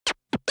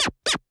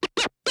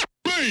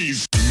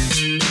noise!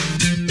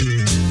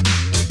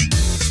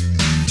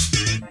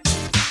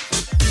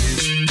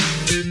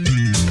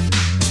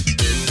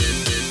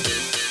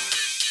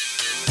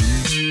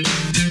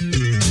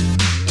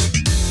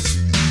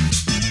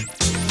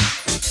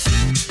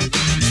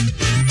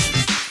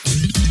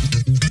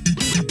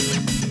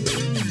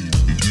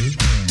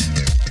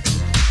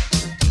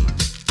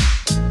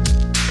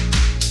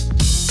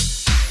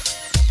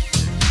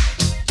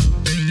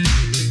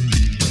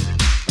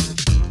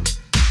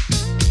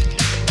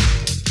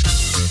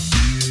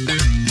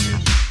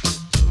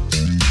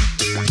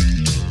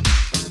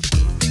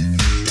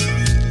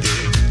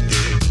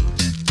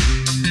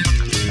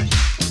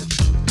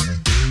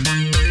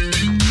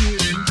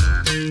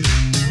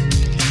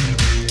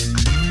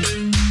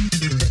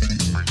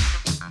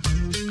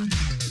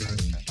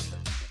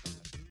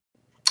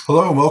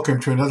 Hello and welcome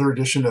to another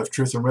edition of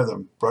Truth and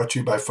Rhythm, brought to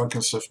you by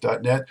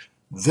FunkinStuff.net.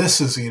 This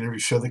is the interview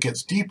show that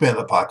gets deep in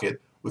the pocket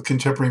with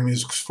contemporary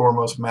music's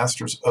foremost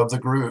masters of the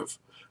groove.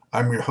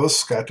 I'm your host,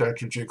 Scott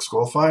Dr. Jake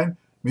Skolfine,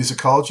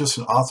 musicologist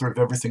and author of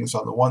Everything's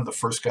on the One, the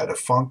First Guide to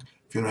Funk.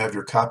 If you don't have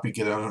your copy,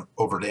 get on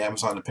over to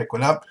Amazon and pick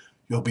one up.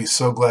 You'll be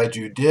so glad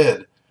you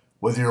did.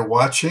 Whether you're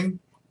watching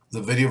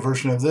the video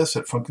version of this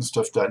at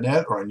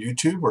FunkinStuff.net or on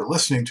YouTube, or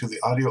listening to the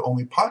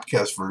audio-only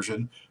podcast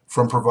version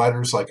from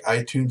providers like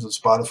iTunes and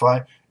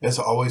Spotify, as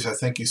always, I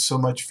thank you so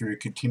much for your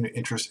continued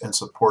interest and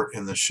support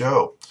in the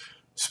show.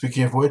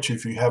 Speaking of which,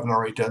 if you haven't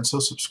already done so,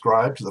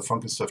 subscribe to the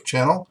Funkin' Stuff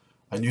channel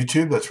on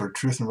YouTube. That's where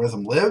Truth and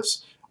Rhythm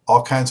lives.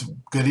 All kinds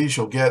of goodies.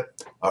 You'll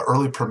get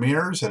early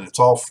premieres, and it's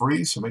all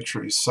free, so make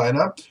sure you sign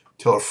up.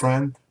 Tell a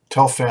friend,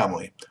 tell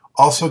family.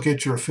 Also,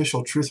 get your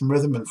official Truth and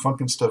Rhythm and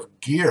Funkin' Stuff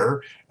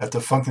gear at the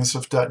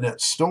FunkinStuff.net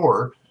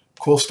store.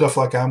 Cool stuff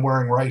like I'm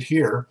wearing right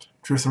here.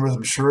 Truth and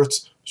Rhythm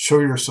shirts.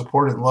 Show your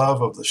support and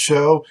love of the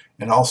show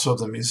and also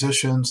the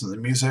musicians and the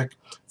music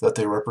that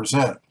they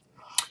represent.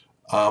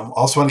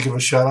 Also want to give a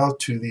shout out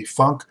to the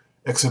Funk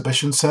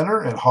Exhibition Center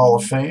and Hall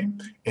of Fame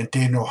in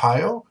Dayton,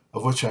 Ohio,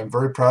 of which I'm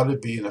very proud to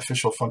be an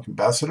official funk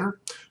ambassador.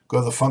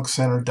 Go to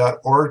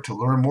thefunkcenter.org to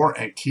learn more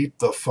and keep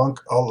the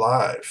funk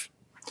alive.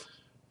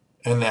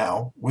 And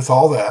now, with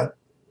all that,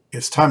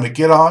 it's time to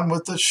get on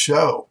with the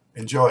show.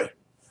 Enjoy.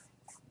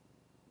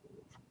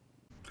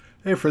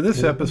 Hey, for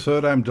this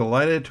episode, I'm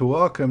delighted to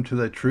welcome to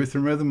the Truth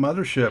and Rhythm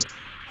Mothership,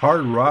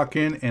 hard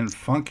rockin' and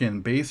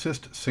funkin'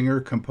 bassist, singer,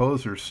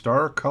 composer,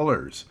 Star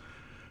Colors.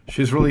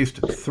 She's released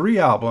 3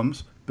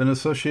 albums, been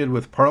associated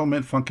with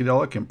Parliament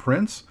Funkadelic and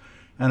Prince,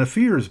 and a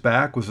few years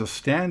back was a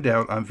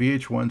standout on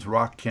VH1's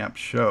Rock Camp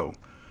show.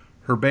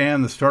 Her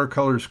band, the Star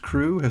Colors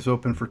Crew, has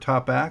opened for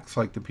top acts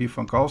like the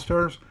P-Funk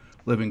All-Stars,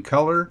 Living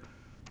Colour,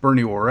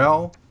 Bernie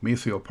Worrell,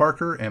 Maceo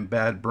Parker, and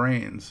Bad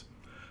Brains.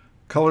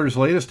 Color's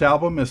latest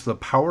album is the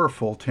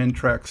powerful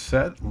 10-track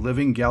set,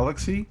 Living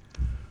Galaxy.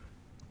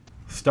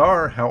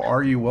 Star, how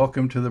are you?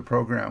 Welcome to the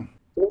program.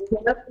 What's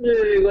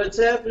happening? What's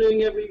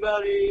happening,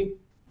 everybody?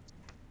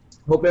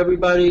 Hope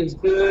everybody is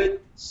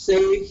good,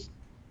 safe,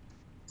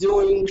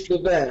 doing the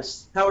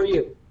best. How are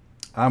you?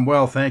 I'm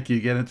well, thank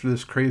you. Getting through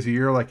this crazy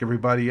year like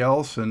everybody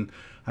else, and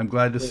I'm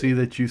glad to see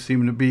that you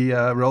seem to be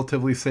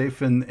relatively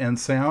safe and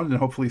sound, and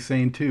hopefully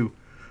sane too.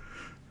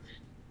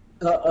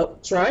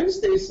 Trying to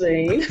stay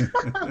sane,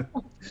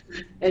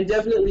 and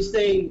definitely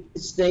staying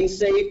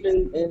safe,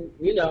 and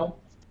you know,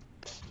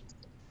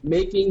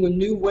 making a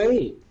new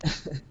wave.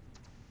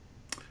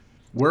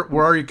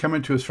 Where are you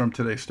coming to us from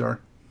today, Star?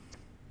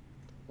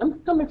 I'm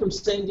coming from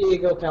San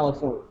Diego,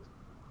 California.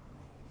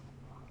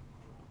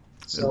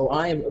 So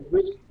I am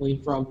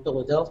originally from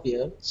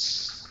Philadelphia,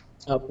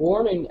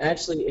 born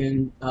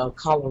in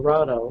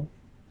Colorado,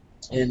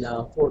 in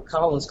Fort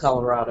Collins,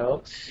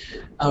 Colorado.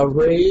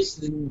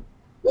 Raised in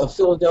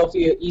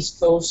Philadelphia, East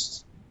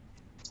Coast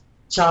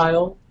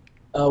child.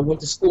 Went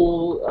to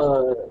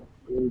school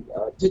in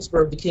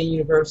Pittsburgh, DeKay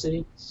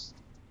University.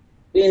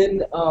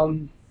 Then,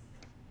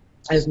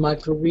 as my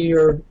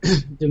career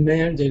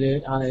demanded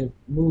it, I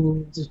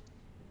moved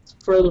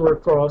further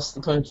across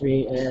the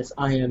country as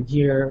I am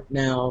here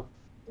now,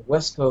 the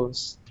West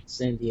Coast,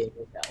 San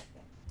Diego, California.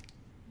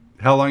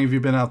 How long have you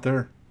been out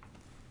there?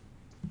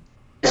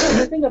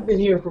 I think I've been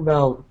here for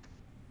about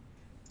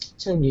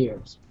 10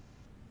 years.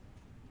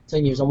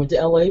 10 years. I went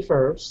to LA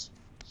first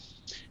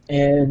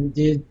and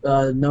did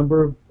a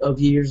number of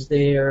years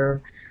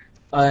there.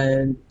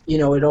 And, you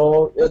know,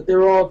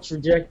 they're all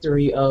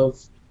trajectory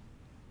of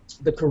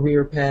the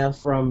career path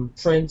from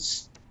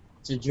Prince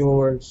to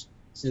George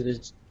to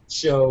the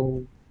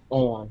show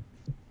on.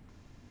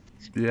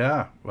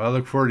 Yeah, well, I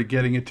look forward to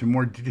getting into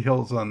more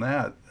details on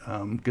that.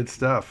 Good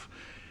stuff.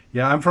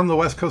 Yeah, I'm from the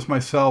West Coast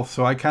myself,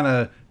 so I kind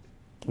of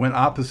went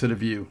opposite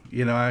of you.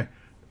 You know,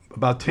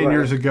 about 10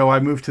 years ago, I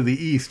moved to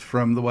the East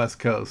from the West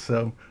Coast,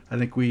 so I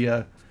think we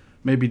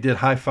maybe did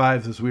high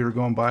fives as we were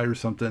going by or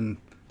something.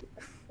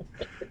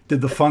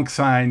 Did the funk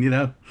sign, you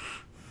know?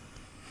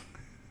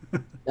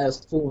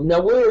 That's cool.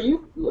 Now, where are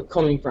you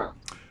coming from?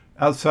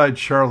 Outside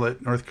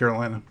Charlotte, North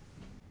Carolina.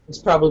 It's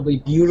probably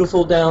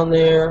beautiful down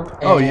there.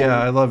 Oh, yeah,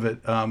 I love it.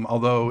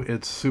 Although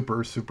it's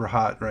super, super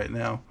hot right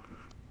now.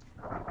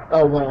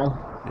 Oh,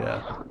 well.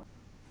 Yeah.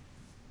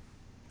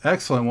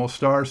 Excellent. Well,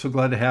 Star, so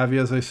glad to have you,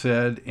 as I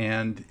said.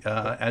 And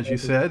as you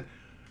said,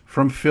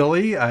 from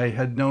Philly, I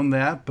had known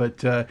that.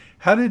 But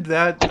how did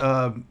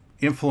that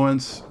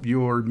influence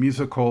your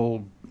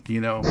musical,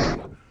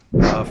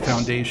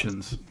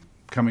 foundations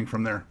coming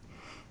from there?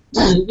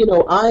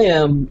 I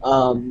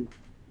am,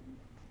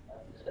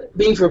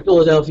 being from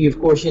Philadelphia, of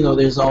course,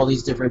 there's all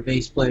these different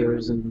bass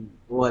players and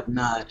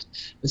whatnot.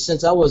 But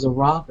since I was a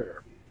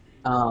rocker,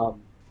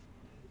 um,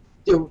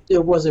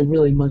 there wasn't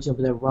really much of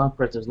that rock,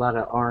 but there's a lot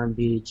of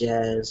R&B,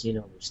 jazz,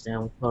 there's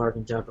Stanley Clarke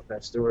and Jaco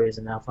Pastorius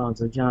and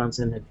Alphonso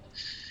Johnson and,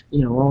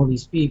 all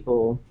these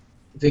people,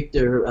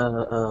 Victor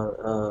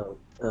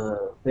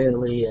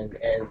Bailey and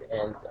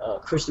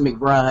Christian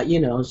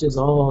McBride, it's just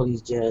all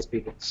these jazz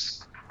people.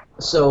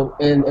 So,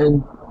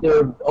 and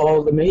they're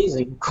all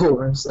amazing, of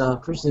course.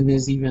 Christian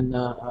is even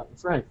a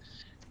friend.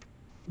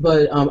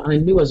 But I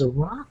knew as a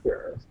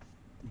rocker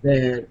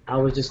that I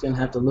was just going to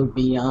have to look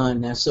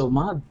beyond that. So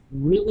my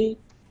really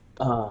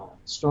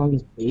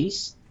strongest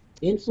bass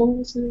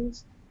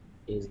influences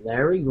is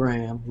Larry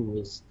Graham, who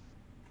is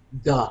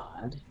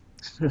God,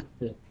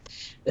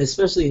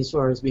 especially as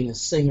far as being a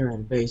singer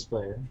and bass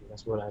player.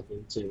 That's what I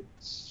do too.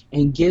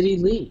 And Geddy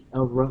Lee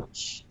of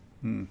Rush.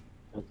 Okay.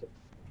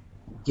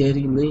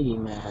 Geddy Lee,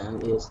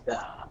 man, is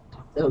God.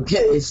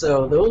 Okay,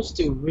 so those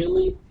two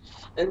really,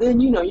 and then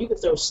you can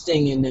throw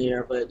Sting in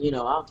there, but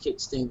I'll kick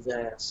Sting's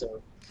ass.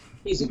 So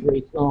he's a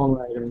great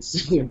songwriter and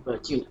singer,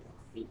 but he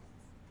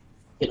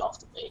get off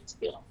the bass,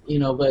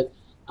 But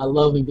I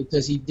love him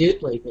because he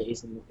did play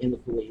bass in the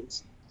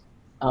Police,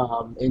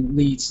 and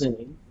lead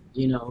singing,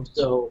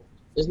 So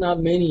there's not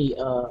many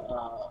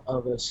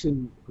of us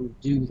who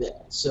do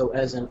that. So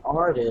as an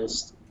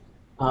artist,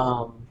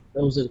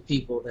 those are the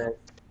people that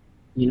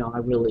I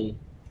really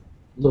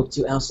look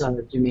to outside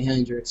of Jimi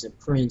Hendrix and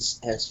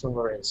Prince as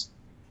far as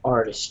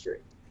artistry.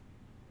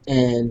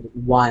 And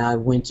why I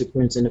went to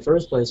Prince in the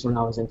first place when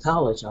I was in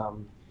college.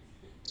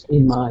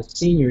 In my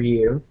senior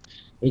year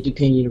at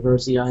Duquesne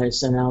University, I had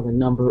sent out a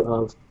number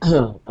of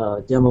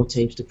demo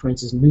tapes to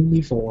Prince's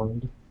newly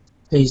formed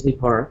Paisley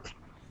Park.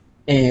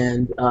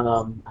 And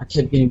I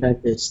kept getting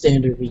back the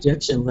standard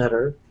rejection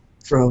letter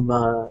from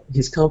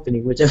his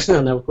company, which I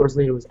found out, of course,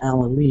 later was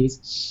Alan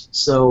Lee's.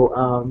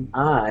 So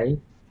I,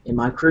 in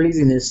my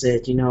craziness,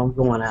 said, I'm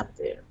going out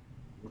there.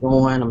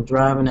 I'm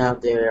driving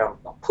out there. I'm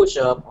going to push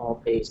up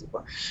on Paisley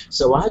Park.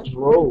 So I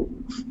drove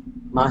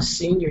my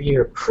senior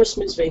year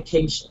Christmas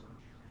vacation.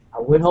 I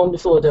went home to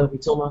Philadelphia,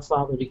 told my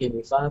father to give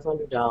me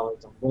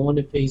 $500. I'm going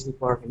to Paisley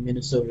Park in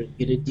Minnesota to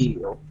get a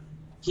deal.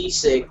 He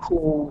said,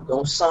 cool,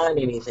 don't sign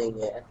anything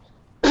yet.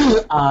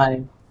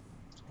 I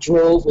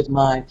drove with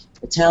my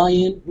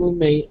Italian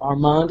roommate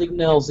Armand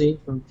Ignelzi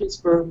from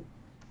Pittsburgh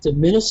to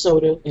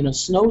Minnesota in a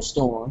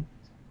snowstorm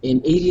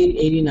in 88,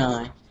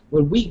 89.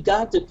 When we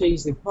got to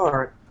Paisley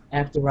Park,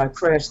 after I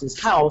crashed his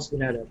house,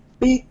 it had a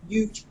big,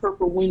 huge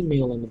purple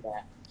windmill in the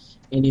back.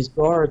 And his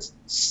guards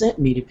sent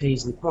me to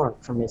Paisley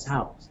Park from his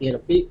house. He had a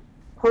big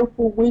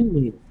purple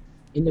windmill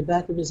in the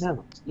back of his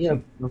house. Yeah,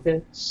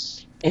 okay?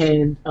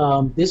 And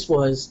this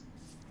was,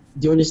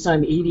 during this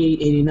time,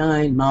 88,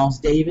 89, Miles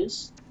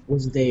Davis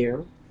was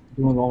there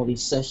doing all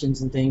these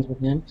sessions and things with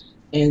him.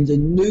 And the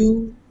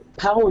new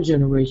Power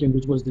Generation,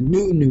 which was the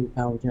new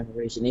Power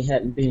Generation, they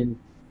hadn't been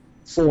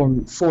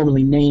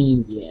formally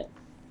named yet.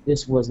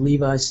 This was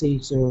Levi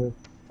Caesar,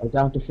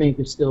 Dr. Fink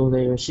was still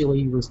there, Sheila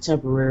E. was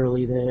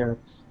temporarily there,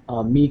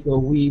 Miko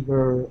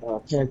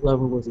Weaver, Cat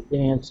Glover was a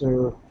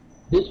dancer.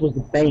 This was the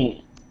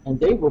band, and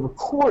they were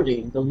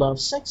recording the Love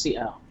Sexy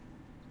album.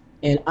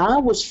 And I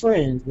was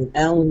friends with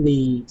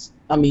Eric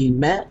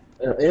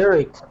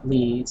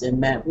Leeds and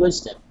Matt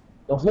Bliston,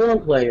 the horn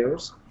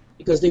players,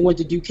 because they went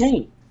to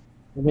Duquesne.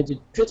 They went to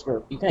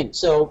Pittsburgh, Duquesne.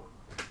 So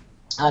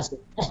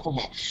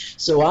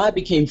I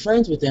became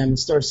friends with them and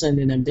started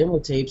sending them demo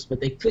tapes, but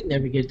they could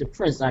never get to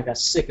Prince, and I got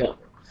sick of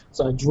it.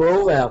 So I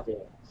drove out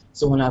there.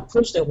 So when I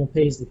pushed up on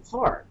Paisley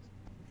Park,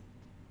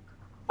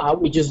 I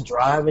would just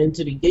drive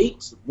into the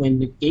gates when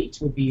the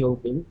gates would be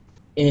open,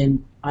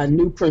 and I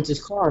knew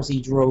Prince's cars. He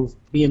drove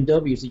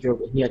BMWs.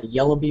 He had a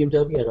yellow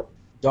BMW, had a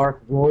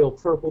dark royal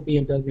purple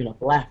BMW, and a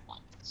black one.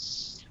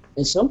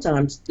 And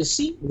sometimes the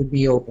seat would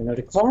be open or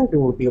the car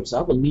door would be open, so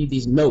I would leave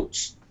these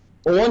notes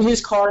on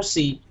his car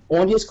seat,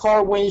 on his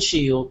car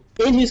windshield,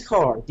 in his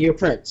car. Dear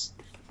Prince,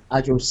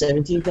 I drove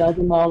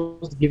 17,000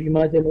 miles to give you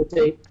my demo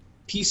tape.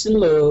 Peace and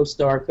love,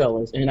 Star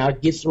Colors. And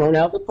I'd get thrown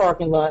out the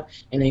parking lot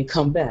and then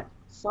come back.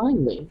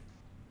 Finally,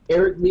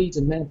 Eric Leeds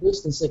and Matt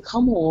Bliston said,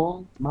 come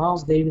on,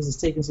 Miles Davis is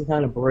taking some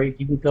kind of break.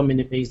 You can come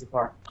into Paisley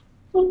Park.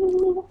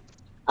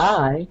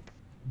 I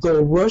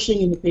go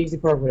rushing into Paisley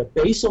Park with a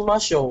bass on my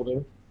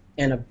shoulder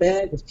and a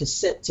bag of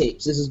cassette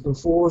tapes. This is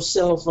before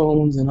cell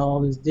phones and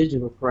all this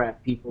digital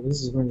crap, people.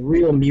 This is when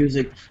real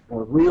music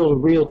or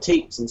real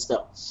tapes and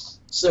stuff.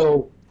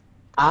 So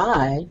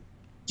I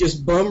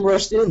just bum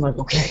rushed in like,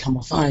 okay, I'm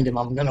going to find him.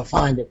 I'm going to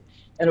find him.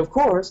 And, of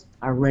course,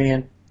 I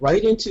ran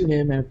right into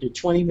him after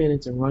 20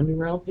 minutes and running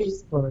around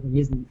Paisley Park. And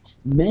his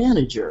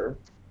manager,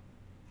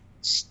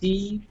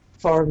 Steve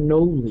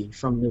Fargnoli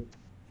from the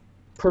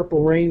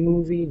Purple Rain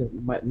movie, the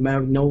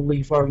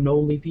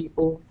Fargnoli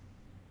people,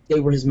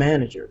 they were his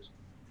managers.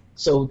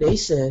 So they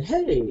said,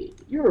 hey,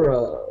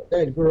 you're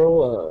that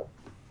girl,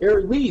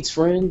 Eric Leeds'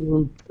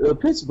 friend from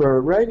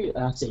Pittsburgh, right?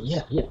 I said,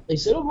 yeah. They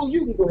said, oh, well,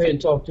 you can go ahead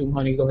and talk to him,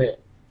 honey, go ahead.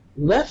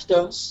 Left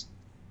us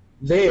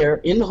there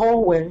in the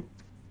hallway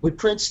with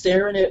Prince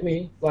staring at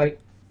me like,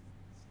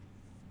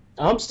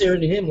 I'm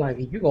staring at him like,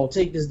 you're going to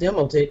take this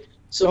demo tape?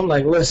 So I'm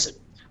like, listen,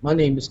 my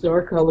name is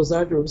Star Colors.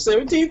 I drove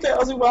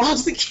 17,000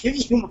 miles to give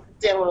you my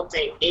demo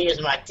tape.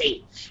 Here's my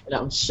tape. And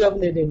I'm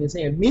shoving it in his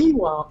hand.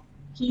 Meanwhile,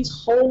 he's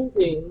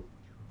holding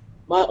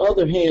my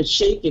other hand,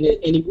 shaking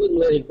it, and he wouldn't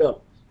let it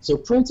go. So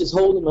Prince is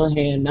holding my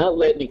hand, not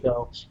letting it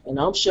go, and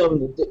I'm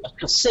shoving a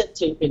cassette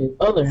tape in his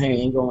other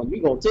hand, going,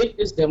 you're going to take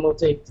this demo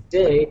tape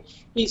today.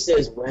 He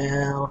says,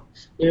 well,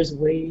 there's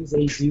ways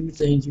they do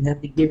things. You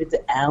have to give it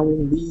to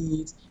Alan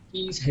Leeds.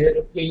 He's head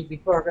of Paisley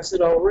Park. I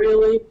said, oh,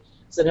 really?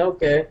 I said,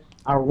 okay.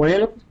 I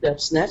ran up the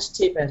steps, snatched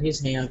the tape out of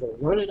his hand, go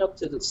running up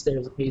to the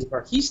stairs of Paisley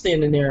Park. He's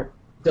standing there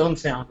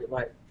dumbfounded,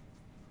 like,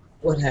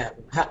 what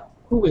happened?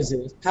 Who is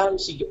this? How did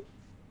she get?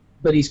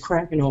 But he's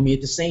cracking on me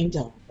at the same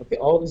time. Okay,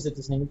 all this at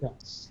the same time.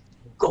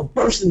 Go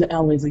burst into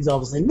Alan Lee's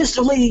office and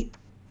Mr. Lee,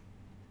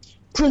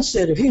 Prince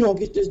said if he don't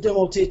get this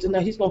demo tape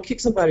tonight, he's gonna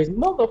kick somebody's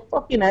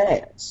motherfucking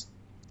ass.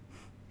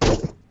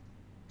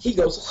 He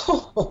goes,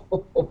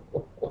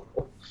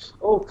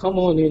 oh, come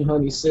on in,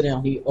 honey, sit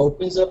down. He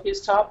opens up his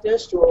top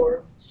desk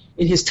drawer.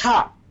 In his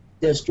top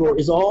desk drawer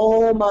is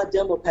all my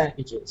demo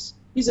packages.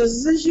 He says,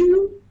 is this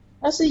you?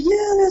 I said,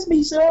 yeah, that's me.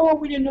 He said, oh,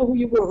 we didn't know who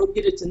you were. We'll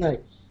get it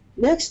tonight.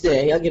 Next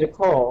day, I get a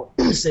call.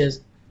 It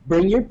says,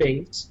 bring your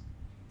bass.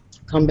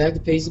 Come back to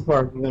Paisley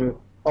Park. We're going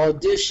to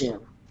audition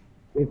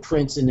with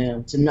Prince and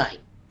them tonight,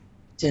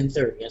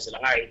 10:30. I said,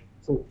 all right,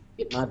 cool.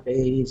 Get my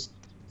bass,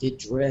 get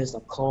dressed. I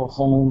call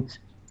home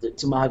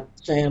to my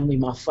family.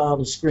 My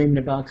father screaming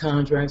about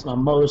contracts. My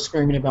mother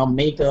screaming about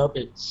makeup.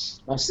 And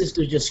my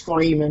sister just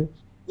screaming,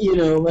 you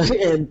know.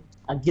 And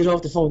I get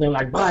off the phone. They're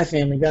like, bye,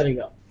 family. Got to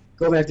go.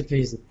 Go back to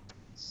Paisley.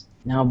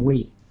 Now I'm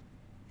waiting.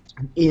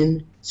 I'm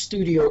in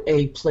Studio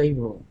A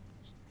playroom,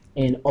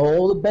 and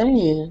all the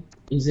band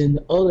is in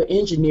the other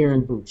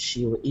engineering booth.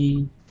 Sheila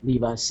E.,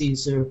 Levi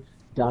Caesar,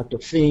 Dr.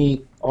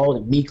 Fink, all the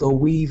Miko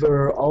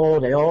Weaver,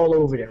 they all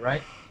over there,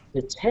 right?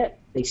 The tech,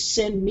 they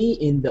send me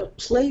in the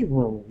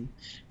playroom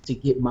to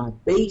get my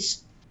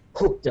bass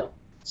hooked up.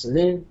 So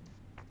then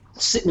I'm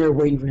sitting there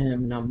waiting for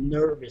him, and I'm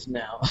nervous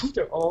now.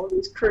 After all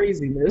this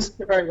craziness,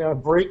 I got a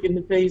break in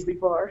the Paisley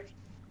Park.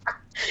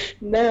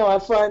 Now I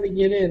finally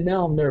get in.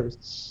 Now I'm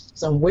nervous.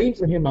 So I'm waiting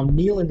for him. I'm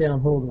kneeling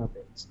down holding my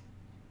bass.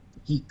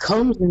 He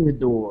comes in the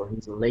door.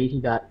 He's late. He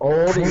got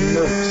all the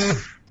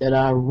notes that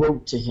I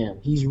wrote to him.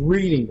 He's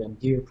reading them.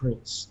 Dear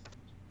Prince,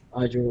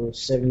 I drove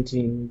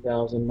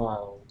 17,000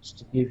 miles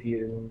to give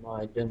you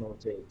my demo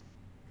tape.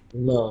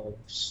 Love,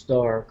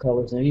 Star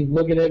Colors. And he's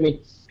looking at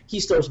me. He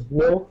starts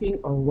walking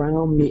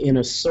around me in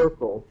a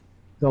circle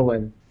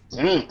going,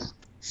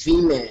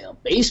 female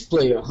bass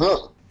player,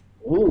 huh?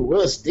 Ooh,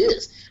 what's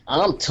this?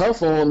 I'm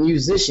tough on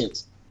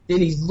musicians. Then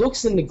he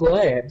looks in the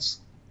glass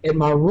at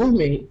my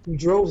roommate who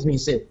drove me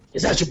and said,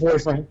 is that your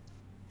boyfriend?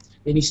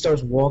 Then he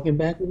starts walking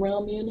back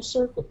around me in a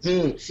circle.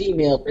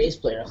 Female bass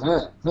player,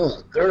 huh,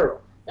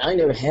 girl. I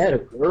never had a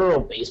girl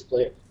bass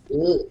player.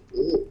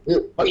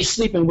 Are you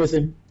sleeping with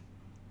him?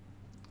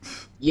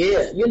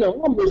 Yeah, you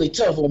know, I'm really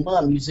tough on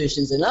my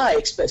musicians, and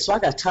so I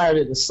got tired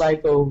of the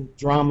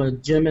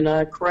psychodrama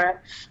Gemini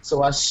crap,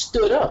 so I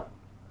stood up.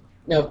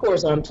 Now, of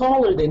course, I'm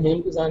taller than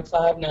him because I'm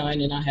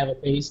 5'9", and I have a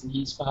bass, and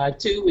he's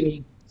 5'2", and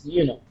he,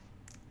 you know,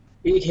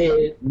 big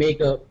head,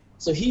 makeup.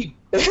 So he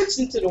backs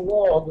into the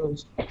wall,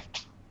 goes,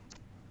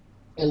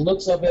 and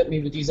looks up at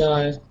me with these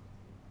eyes.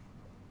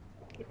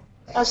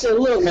 I said,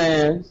 look,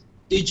 man,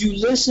 did you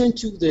listen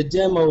to the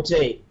demo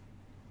tape?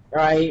 All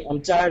right,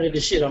 I'm tired of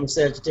the shit. I'm a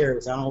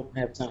Sagittarius. I don't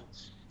have time.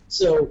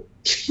 So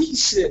he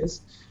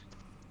says,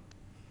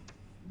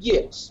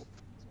 yes,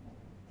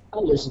 I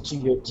listened to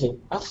your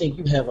tape. I think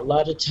you have a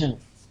lot of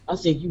talent. I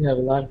think you have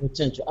a lot of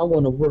potential. I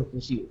want to work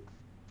with you.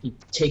 He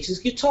takes his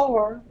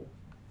guitar,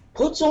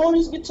 puts on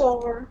his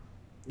guitar,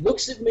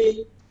 looks at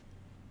me,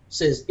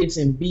 says it's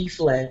in B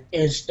flat,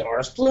 and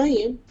starts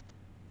playing.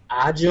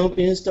 I jump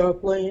in,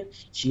 start playing.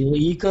 Sheila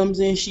E. comes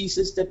in, she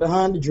sits there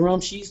behind the drum,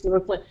 she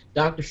starts playing.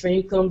 Dr.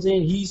 Fink comes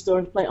in, he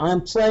starts playing.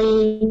 I'm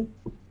playing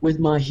with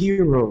my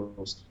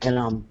heroes, and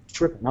I'm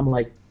tripping. I'm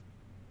like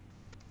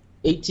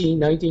 18,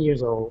 19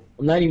 years old.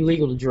 I'm not even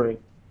legal to drink.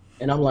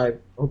 And I'm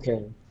like,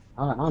 okay,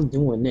 I'm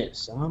doing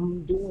this.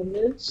 I'm doing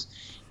this.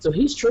 So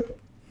he's tripping.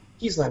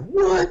 He's like,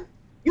 what?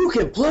 You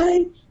can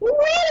play?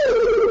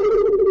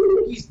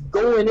 He's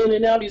going in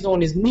and out. He's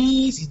on his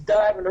knees. He's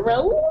diving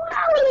around.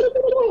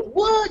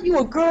 What? You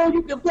a girl?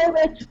 You can play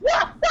that?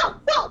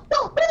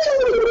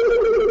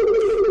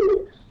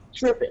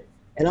 Tripping.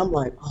 And I'm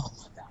like, oh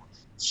my God.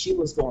 She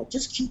was going,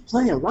 just keep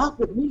playing. Rock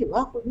with me.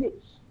 Rock with me.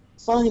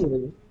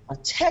 Finally, a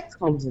tech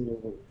comes in the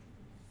room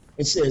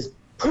and says,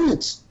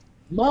 Prince,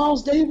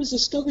 Miles Davis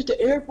is stuck at the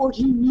airport.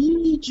 He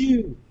needs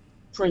you.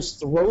 Prince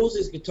throws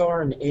his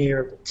guitar in the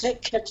air. The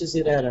tech catches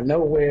it out of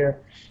nowhere.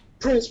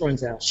 Prince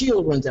runs out.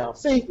 Sheila runs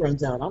out. Faith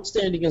runs out. I'm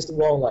standing against the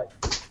wall like,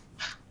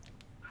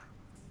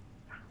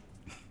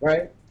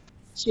 right?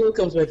 Sheila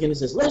comes back in and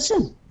says,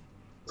 listen,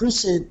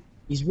 Prince said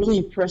he's really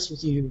impressed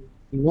with you.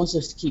 He wants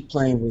us to keep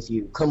playing with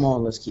you. Come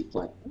on, let's keep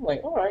playing. I'm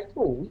like, all right,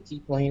 cool. We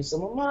keep playing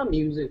some of my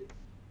music.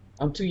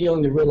 I'm too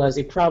young to realize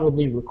they're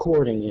probably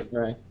recording it,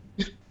 right?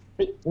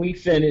 We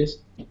finished.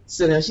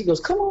 Sit down. She goes,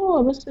 come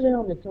on, let's sit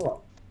down and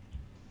talk.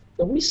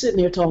 So we sitting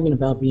there talking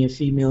about being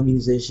female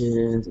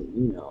musicians,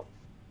 and,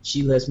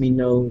 she lets me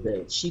know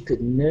that she could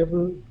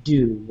never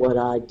do what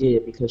I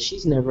did because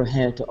she's never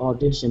had to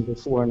audition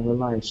before in her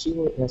life.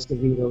 Sheila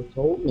Escovedo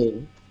told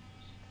me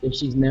that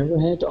she's never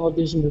had to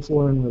audition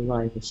before in her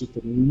life, and she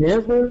could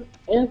never,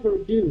 ever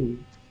do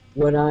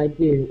what I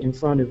did in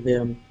front of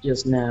them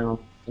just now,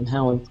 and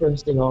how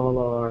impressed they all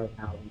are, and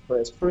how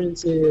impressed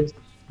Prince is,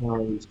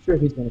 how he's sure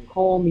he's going to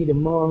call me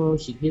tomorrow.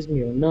 She gives me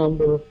her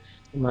number.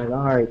 I'm like,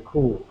 all right,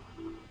 cool.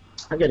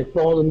 I got a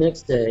call the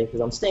next day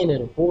because I'm staying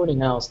at a boarding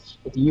house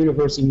at the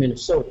University of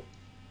Minnesota.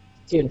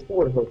 Can't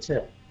afford a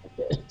hotel.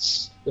 Okay.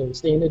 So I'm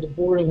staying at the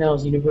boarding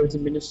house, University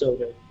of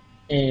Minnesota,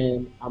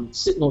 and I'm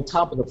sitting on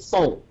top of the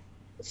phone.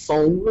 The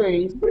phone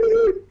rings.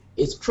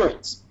 It's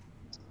Prince.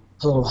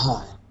 Hello,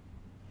 hi.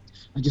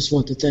 I just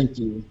want to thank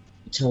you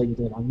and tell you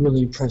that I'm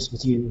really impressed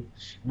with you,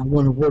 and I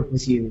want to work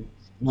with you,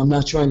 and I'm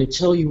not trying to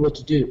tell you what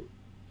to do.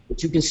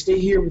 But you can stay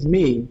here with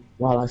me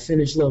while I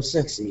finish Love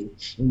Sexy,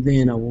 and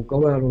then I will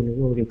go out on the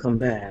road and come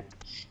back.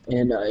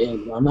 And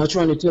I'm not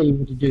trying to tell you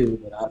what to do,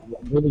 but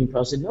I'm really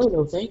impressed. I said,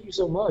 no, thank you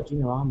so much.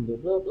 I'm blah,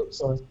 blah, blah.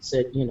 So I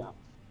said,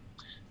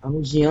 I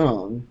was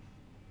young,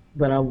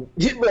 but I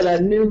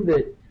knew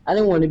that I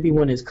didn't want to be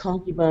one of his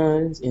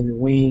concubines in the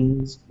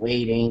wings,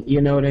 waiting,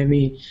 you know what I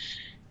mean?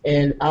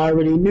 And I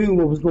already knew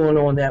what was going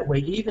on that way,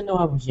 even though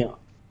I was young.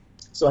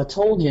 So I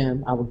told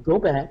him I would go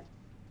back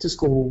to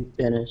school,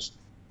 finish.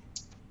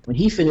 When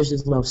he finished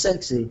his Love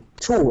Sexy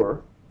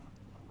tour,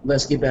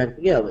 let's get back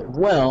together.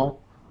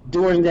 Well,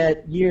 during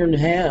that year and a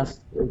half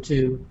or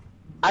two,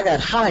 I got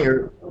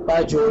hired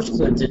by George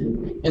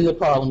Clinton in the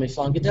Parliament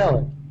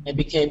Funkadelic and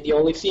became the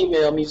only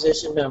female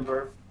musician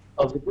member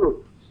of the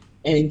group.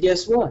 And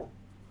guess what?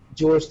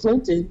 George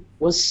Clinton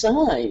was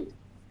signed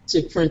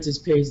to Prince's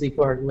Paisley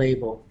Park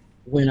label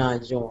when I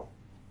joined.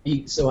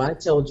 So I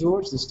tell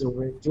George the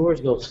story.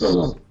 George goes,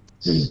 oh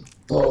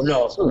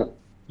no,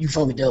 you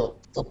Funkadelic,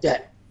 fuck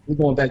that. We're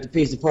going back to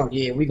Paisley Park.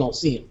 Yeah, we're going to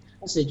see him.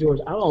 I said, George,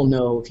 I don't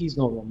know if he's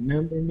going to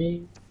remember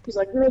me. He's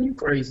like, girl, you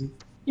crazy.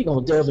 He's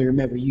going to definitely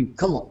remember you.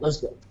 Come on, let's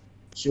go.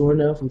 Sure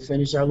enough, we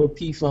finished our little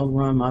P-Funk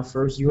run, my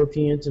first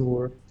European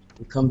tour.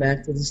 We come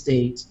back to the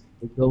States.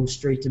 We go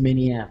straight to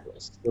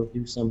Minneapolis to go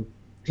do some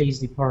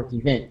Paisley Park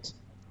event.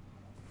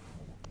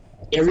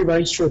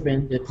 Everybody's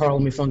tripping that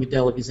Parliament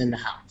Funkadelic is in the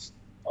house.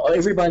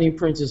 Everybody in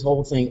Prince's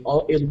whole thing,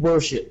 it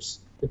worships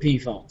the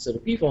P-Funk. So the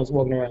P-Funk's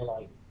walking around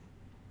like,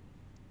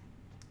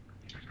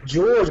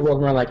 George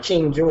walking around like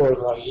King George,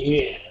 like,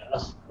 yeah,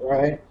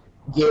 right?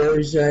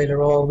 Gary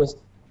Shader, all of us.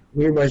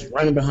 Everybody's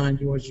running behind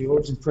George.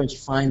 George and Prince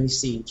finally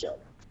see each other.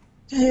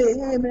 Hey,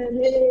 man,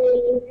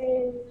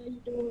 hey, how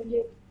you doing?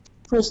 Yeah.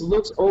 Prince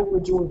looks over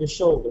George's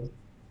shoulder.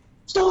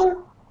 Star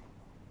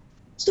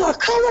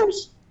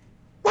Colors,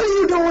 what are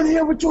you doing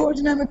here with George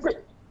and them and Prince?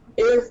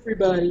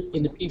 Everybody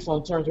in the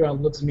P-Funk turns around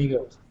and looks at me and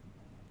goes,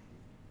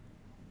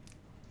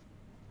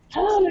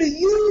 how do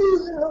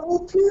you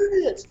know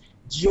Prince?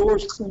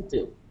 George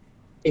Clinton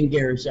and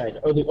Gary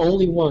Shader are the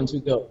only ones who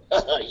go,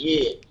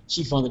 yeah,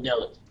 she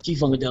Funkadelic.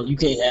 You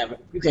can't have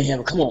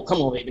it. Come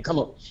on, baby, come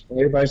on. And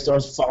everybody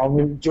starts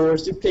following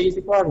George to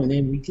Paisley Park, and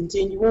then we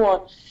continue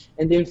on.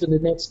 And then for the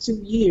next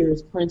 2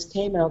 years, Prince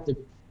came out to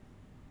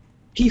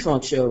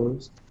P-Funk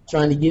shows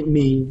trying to get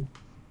me,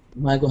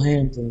 Michael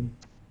Hampton,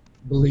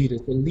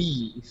 Belita, to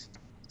leave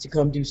to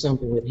come do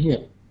something with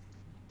him.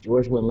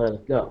 George wouldn't let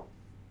us go.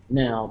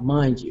 Now,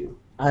 mind you,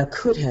 I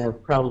could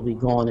have probably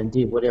gone and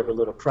did whatever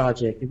little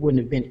project. It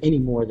wouldn't have been any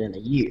more than a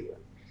year.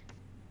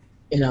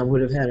 And I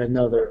would have had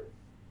another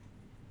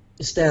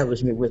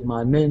establishment with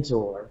my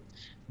mentor.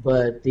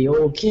 But the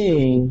old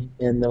king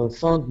and the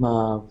funk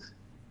mob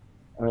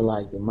are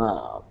like the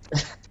mob.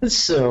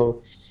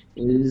 So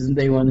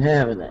they weren't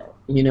having that.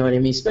 You know what I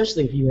mean?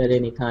 Especially if you had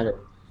any kind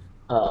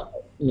of,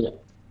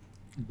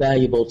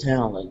 valuable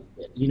talent.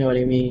 You know what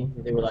I mean?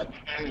 They were like,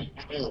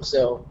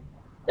 so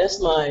that's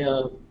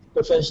my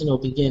professional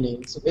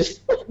beginnings with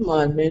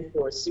my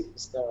mentor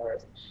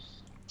superstars.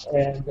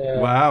 And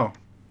wow,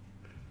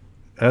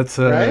 that's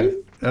right?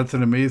 That's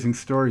an amazing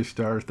story,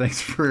 Star. Thanks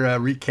for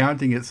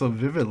recounting it so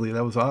vividly.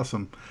 That was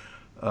awesome.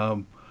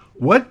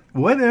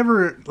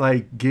 Whatever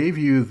gave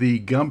you the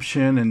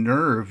gumption and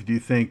nerve, do you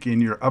think,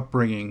 in your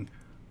upbringing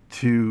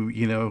to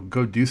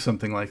go do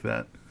something like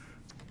that?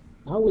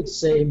 I would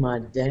say my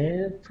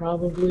dad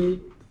probably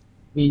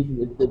be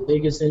the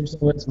biggest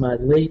influence. My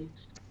late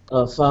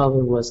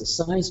father was a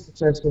science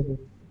professor,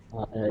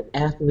 an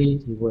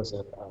athlete. He was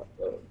a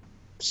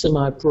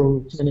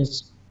semi-pro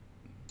tennis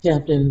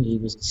captain. He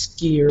was a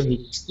skier.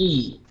 He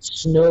skied,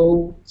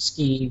 snow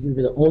skied. We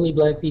were the only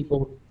black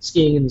people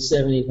skiing in the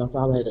 70s. My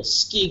father had a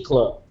ski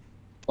club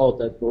called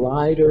the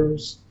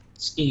Gliders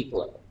Ski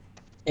Club.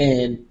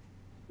 And,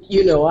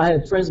 I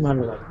had friends of mine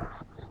who were like,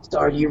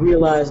 Star, you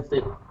realize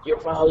that your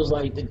father's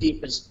like the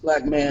deepest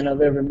black man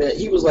I've ever met.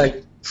 He was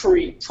like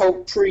pre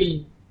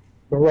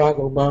Barack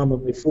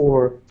Obama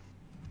before,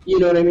 you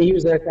know what I mean? He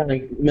was that kind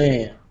of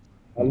man,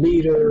 a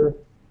leader,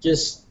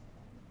 just,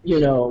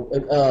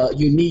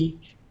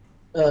 unique.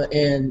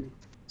 And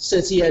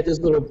since he had this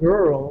little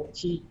girl,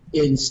 he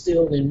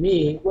instilled in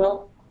me,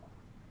 well,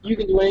 you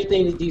can do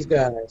anything that these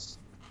guys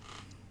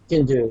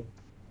can do,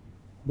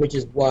 which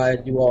is why I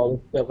do all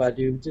the stuff I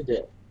do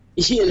today.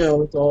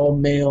 It's all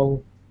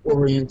male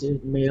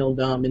oriented, male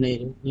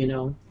dominated,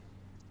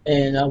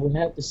 and I would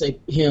have to say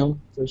him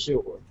for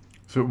sure.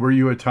 So were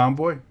you a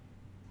tomboy?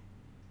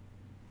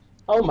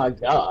 Oh my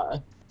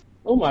God.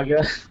 Oh my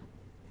God.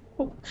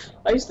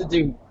 I used to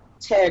do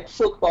tag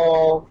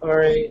football, all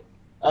right,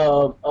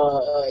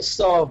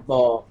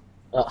 softball,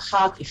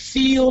 hockey,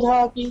 field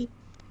hockey,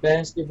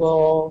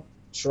 basketball,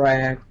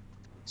 track,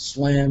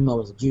 swim. I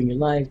was a junior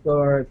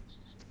lifeguard.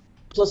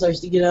 Plus, I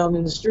used to get out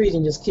in the street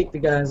and just kick the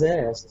guy's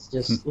ass. It's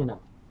just,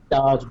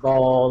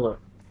 dodgeball or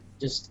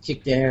just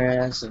kick their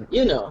ass. And,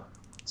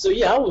 So,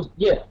 yeah,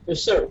 for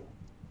sure.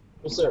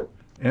 For sure.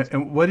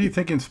 And what do you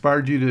think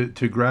inspired you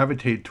to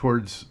gravitate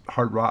towards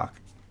hard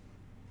rock?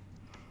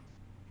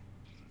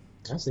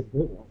 That's a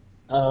good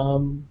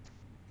one.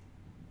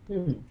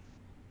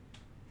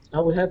 I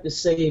would have to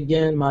say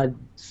again, my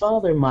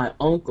father, my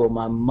uncle,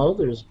 my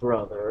mother's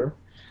brother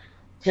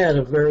had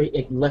a very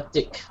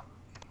eclectic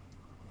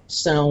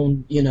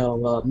sound,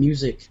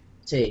 music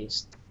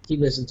taste. He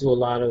listened to a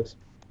lot of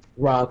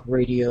rock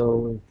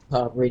radio and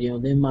pop radio.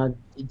 And then my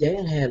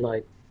dad had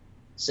like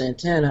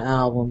Santana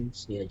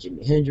albums, he had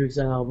Jimi Hendrix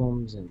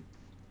albums and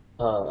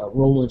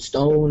Rolling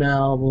Stone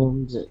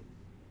albums, and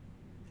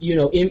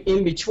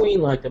in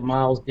between like the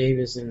Miles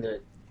Davis and the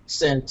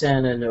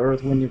Santana and the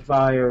Earth, Wind and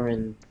Fire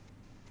and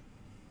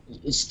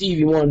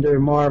Stevie Wonder,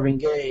 Marvin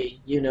Gaye,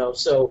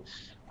 So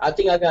I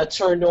think I got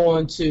turned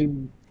on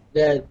to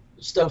that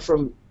stuff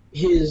from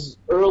his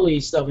early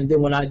stuff, and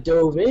then when I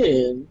dove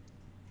in,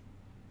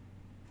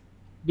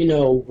 I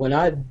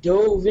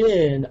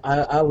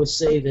would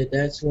say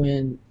that's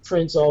when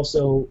Prince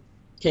also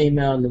came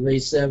out in the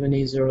late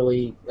 70s,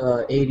 early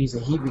 80s,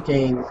 and he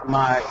became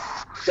my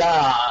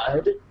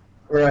god,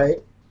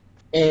 right?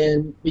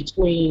 And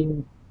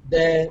between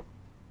that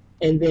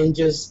and then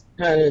just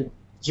kind of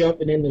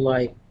jumping into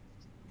like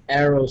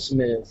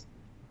Aerosmith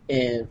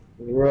and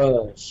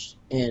Rush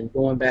and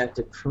going back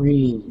to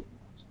Cream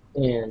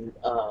and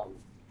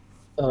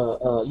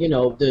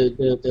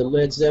the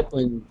Led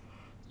Zeppelin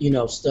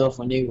stuff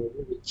when they were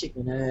really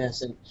kicking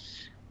ass and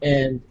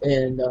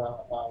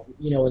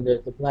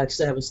the Black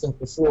Sabbath stuff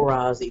before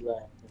Ozzy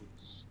left,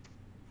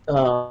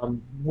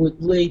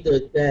 would lay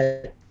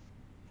that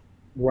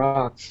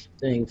rock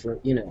thing for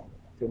me.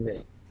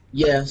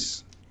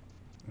 Yes,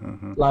 a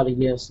lot of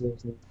yes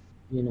listening,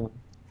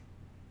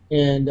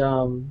 and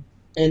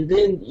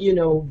then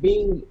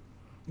being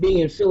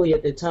in Philly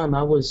at the time,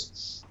 I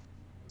was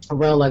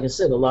around, like I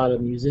said, a lot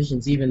of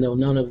musicians, even though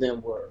none of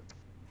them were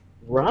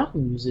rock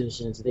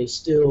musicians, they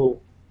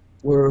still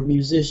were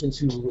musicians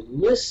who would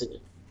listen,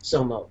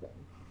 some of them.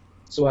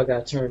 So I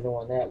got turned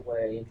on that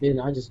way, and then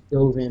I just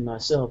dove in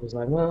myself. It's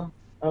like, well,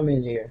 I'm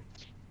in here,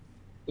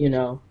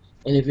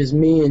 and if it's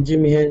me and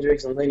Jimi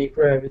Hendrix and Lenny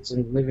Kravitz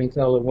and Living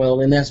Colour, well,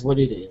 then that's what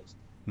it is.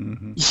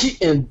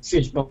 And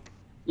Fishbone,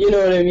 you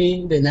know what I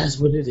mean? Then that's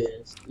what it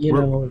is,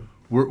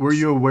 Were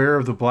you aware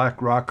of the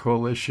Black Rock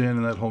Coalition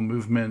and that whole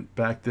movement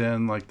back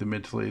then, like the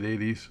mid to late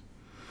 80s?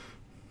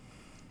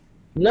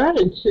 Not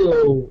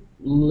until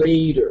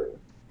later,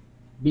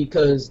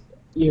 because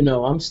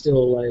I'm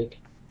still like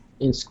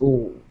in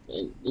school,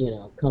 and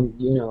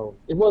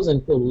it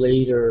wasn't until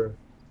later.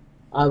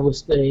 I would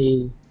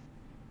say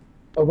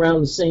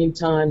around the same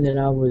time that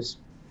I was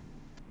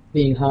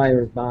being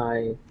hired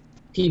by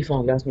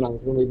P-Funk. That's when I was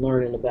really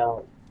learning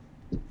about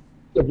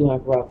the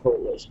Black Rock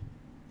Coalition,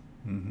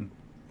 and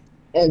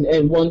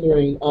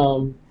wondering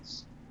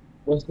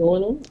what's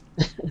going on.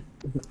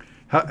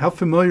 How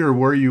familiar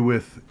were you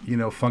with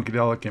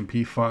Funkadelic and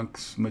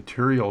P-Funk's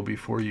material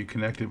before you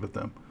connected with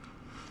them?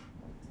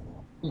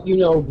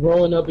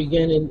 Growing up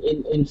again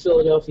in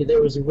Philadelphia,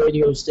 there was a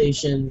radio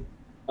station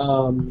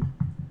and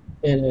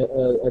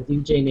a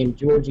DJ named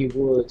Georgie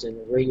Woods, and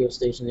a radio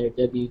station there,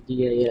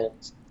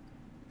 WDAX,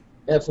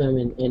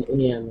 FM and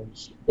AM.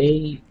 And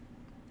they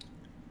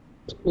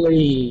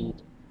played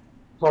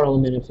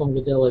Parliament and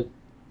Funkadelic,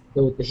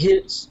 the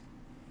hits,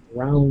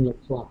 round the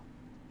clock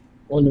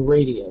on the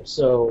radio.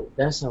 So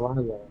that's how I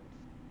learned,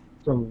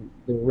 from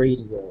the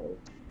radio.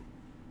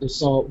 The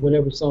song,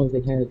 whatever songs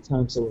they had at the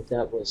time. So if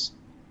that was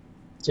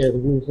Tear the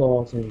Roof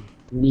Off and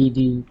Knee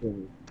Deep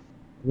and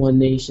One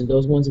Nation,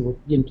 those ones that were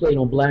getting played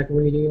on black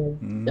radio,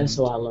 that's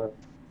how I learned.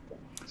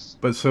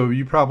 But so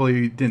you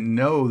probably didn't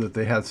know that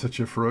they had such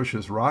a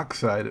ferocious rock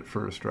side at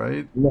first,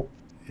 right? No,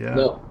 Yeah.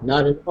 No,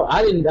 not at all.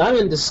 I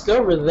didn't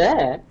discover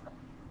that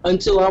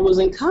until I was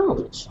in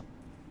college,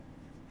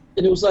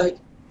 and it was like,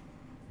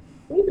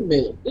 wait a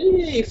minute,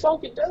 hey,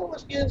 Funky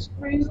Donuts gets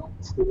real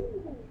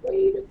cool.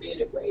 Wait a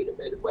minute, wait a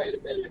minute, wait a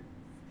minute.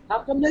 How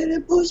come they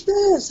didn't push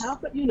this? How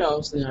come,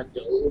 so then I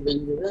dove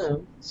into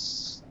them.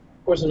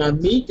 Of course, when I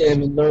meet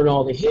them and learn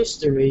all the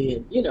history,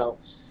 and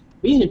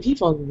being in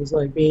P-Funk was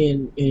like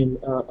being in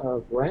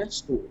grad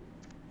school,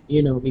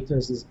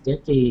 because it's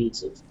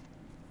decades of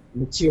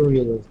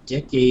material, of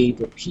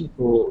decades of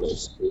people,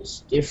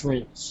 is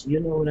different. You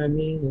know what I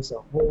mean? It's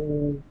a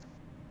whole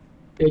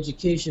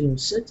educational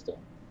system,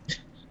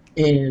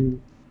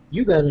 and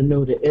you got to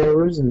know the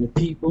eras and the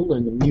people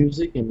and the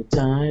music and the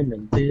time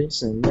and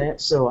this and that.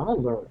 So I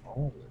learned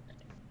all of that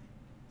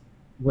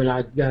when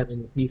I got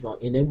into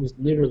P-Funk, and it was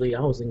literally, I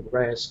was in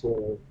grad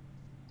school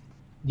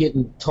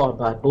getting taught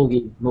by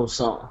Boogie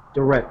Mosan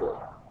directly,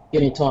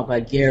 getting taught by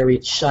Gary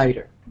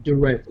Scheider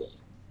directly.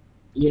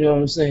 You know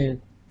what I'm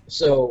saying?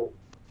 So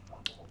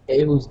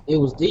it was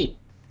deep.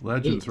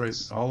 Legends, Deep. right?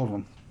 All of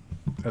them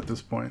at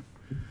this point.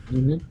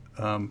 Mhm.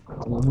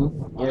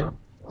 Yeah.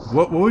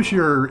 What was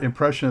your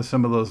impression of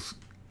some of those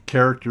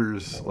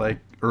characters, like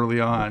early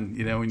on?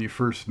 When you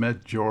first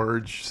met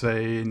George,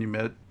 say, and you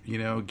met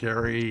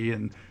Gary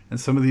and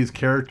some of these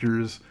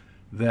characters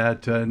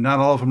that not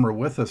all of them are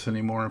with us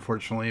anymore,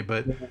 unfortunately.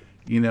 But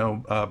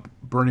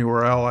Bernie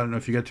Worrell, I don't know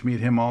if you got to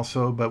meet him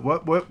also. But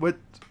what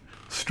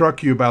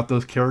struck you about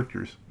those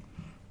characters?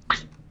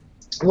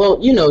 Well,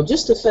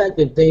 just the fact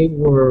that they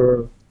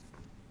were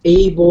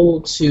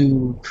able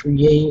to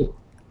create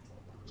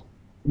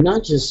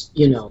not just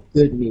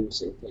good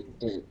music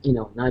and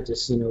not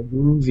just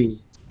groovy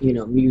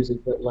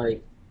music, but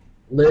like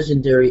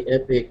legendary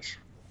epic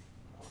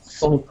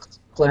funk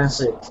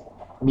classic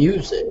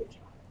music,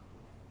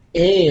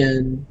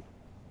 and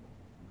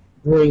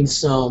bring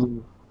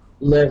some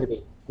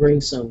levity,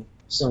 bring some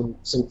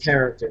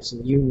character,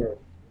 some humor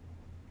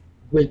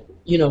with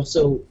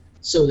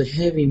so the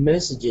heavy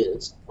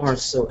messages aren't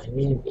so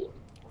heavy.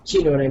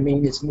 You know what I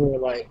mean? It's more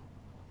like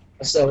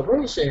a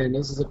celebration.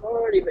 This is a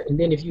party, and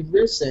then if you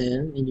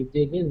listen and you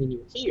dig in, then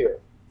you hear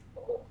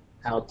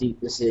how deep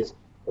this is,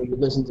 or you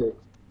listen to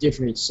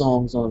different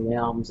songs on the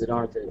albums that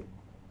aren't the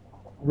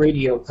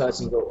radio cuts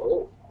and go,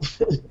 oh,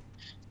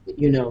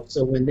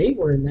 So when they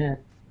were in that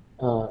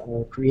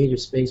creative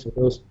space with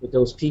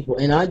those people,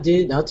 and I'll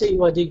tell you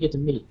who I did get to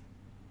meet.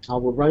 I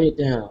will write it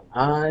down.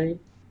 I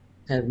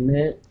have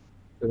met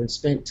and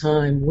spent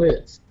time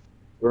with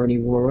Bernie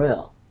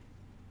Worrell,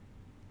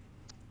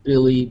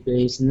 Billy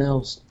Bass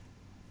Nelson.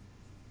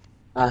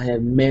 I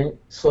have met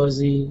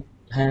Fuzzy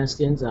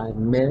Haskins. I have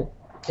met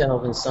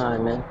Kelvin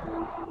Simon.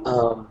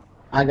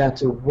 I got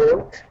to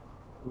work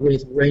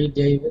with Ray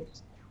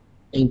Davis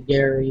and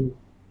Gary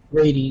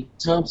Grady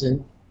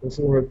Thompson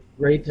before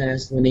Ray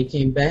passed when they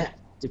came back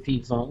to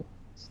P-Funk.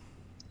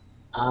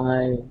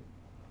 I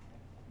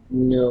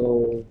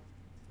know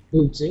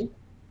Bootsy,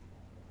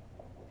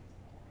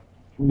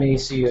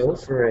 Maceo,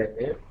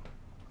 Fred,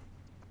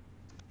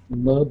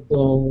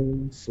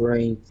 Mudbone,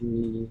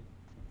 Frankie,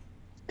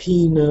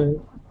 Peanut.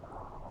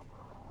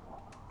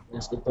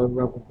 That's the Third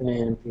Rubber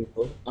Band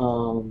people.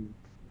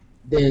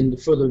 Then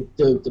for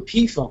the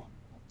P-Funk,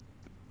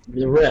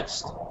 the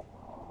rest,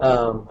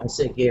 I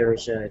said Gary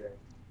Scheider,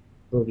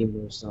 Boogie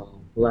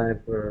Moosong,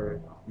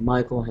 Blackbird,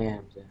 Michael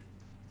Hampton.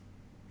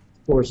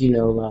 Of course,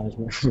 Lodge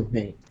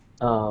Mermaid,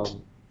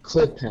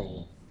 Clip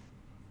Hand,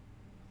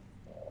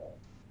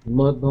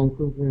 Mudbone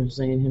Cooper, I'm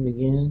saying him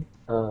again.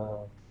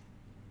 Who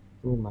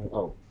am I?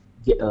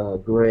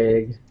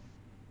 Greg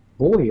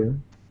Boyer,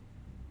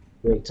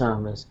 Greg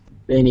Thomas,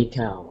 Benny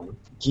Cowan,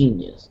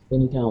 genius.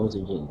 Benny Cowan's a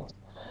genius.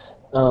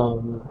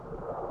 Who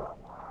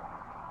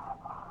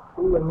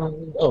am I?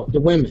 Oh,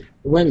 the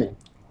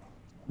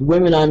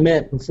women I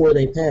met before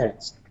they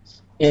passed,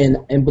 and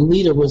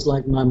Belita was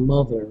like my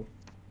mother,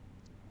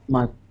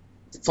 my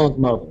funk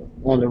mother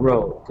on the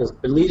road, because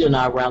Belita and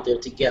I were out there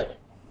together.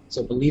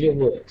 So Belita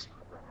Woods,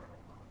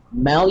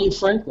 Malia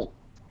Franklin.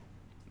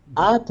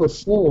 I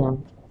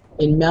performed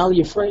in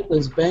Malia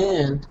Franklin's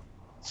band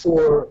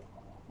for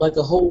like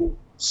a whole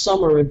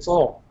summer and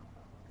fall.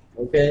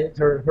 Okay,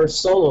 her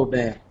solo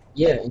band,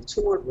 yeah, and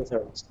toured with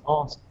her. It's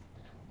awesome.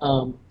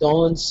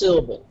 Dawn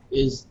Silva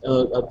is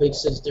a big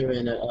sister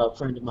and a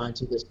friend of mine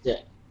to this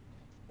day.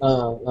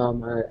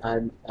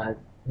 I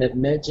have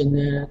mentioned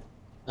that.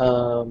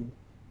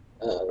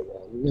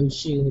 Knew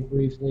Sheila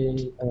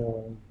briefly.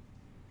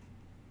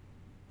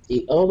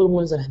 The other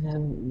ones I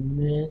haven't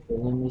met, but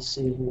let me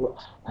see who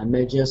I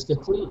met. Jessica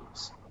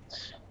Cleaves,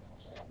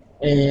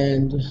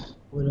 and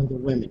what other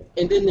women?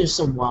 And then there's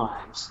some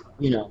wives,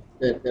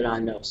 that I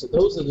know. So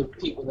those are the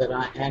people that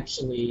I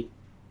actually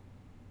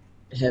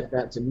have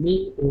got to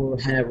meet or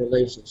have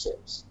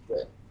relationships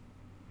with.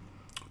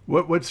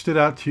 What stood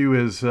out to you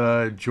as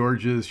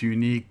George's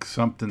unique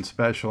something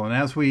special? And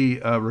as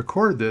we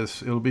record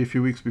this, it'll be a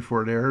few weeks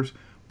before it airs,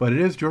 but it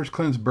is George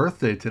Clinton's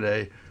birthday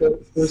today.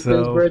 Clinton's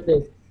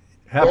birthday.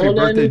 Happy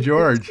birthday,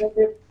 George.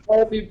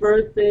 Happy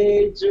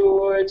birthday,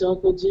 George,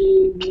 Uncle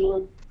G.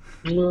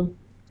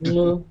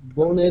 Mwah.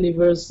 Bon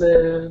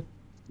anniversaire.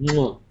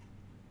 Mwah.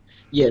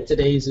 Yeah,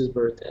 today's his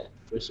birthday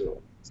for sure.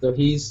 So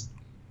he's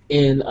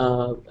in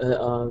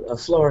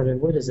Florida.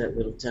 What is that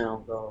little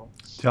town called?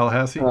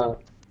 Tallahassee? Uh,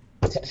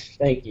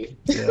 Thank you.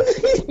 Yeah.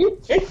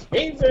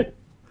 he's,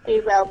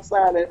 he's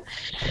outside of.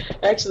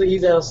 Actually,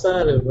 he's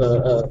outside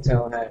of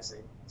Tallahassee.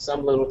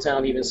 Some little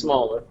town even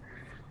smaller,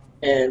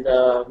 and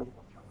a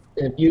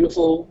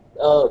beautiful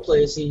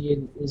place. He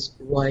and his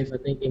wife, I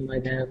think they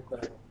might have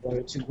one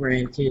or two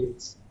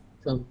grandkids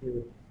come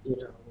through. You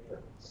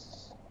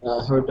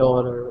know, her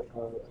daughter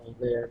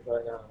there,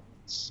 but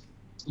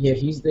yeah,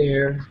 he's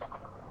there,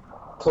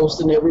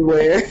 posting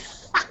everywhere.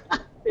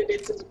 And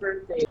it's his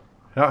birthday.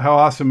 How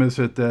awesome is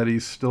it that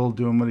he's still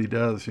doing what he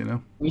does, you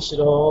know? We should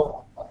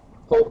all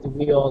hope that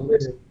we all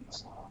live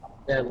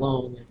that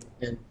long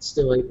and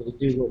still able to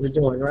do what we're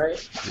doing,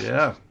 right?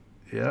 Yeah,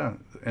 yeah.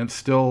 And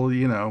still,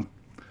 you know,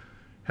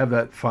 have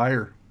that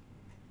fire,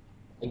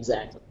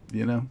 Exactly.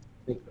 you know?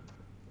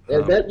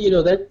 That you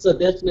know, that's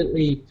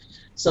definitely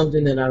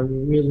something that I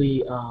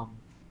really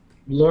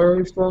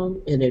learned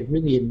from and I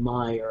really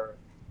admire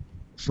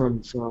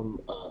from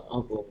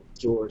Uncle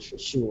George for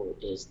sure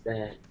is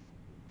that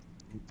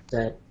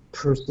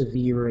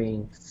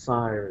persevering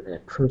fire,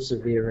 that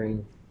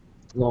persevering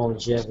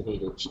longevity.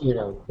 That you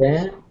know,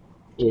 that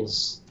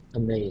is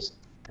amazing.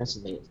 That's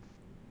amazing.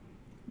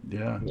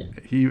 Yeah. Yeah.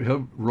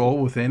 He'll roll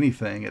with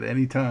anything at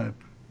any time.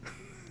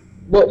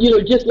 Well, you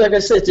know, just like I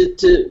said,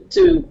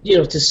 to you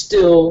know, to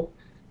still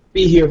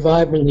be here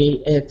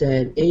vibrantly at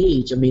that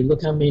age. I mean,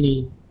 look how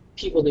many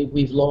people that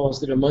we've lost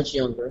that are much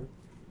younger.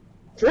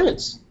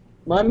 Prince,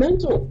 my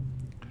mentor,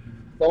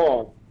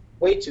 gone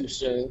way too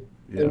soon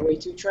Yeah. and way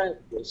too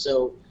tragically.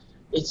 So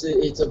it's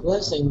a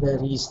blessing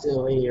that he's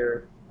still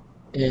here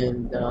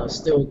and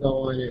still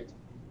going and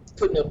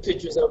putting up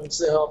pictures of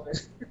himself.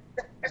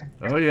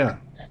 Oh, yeah.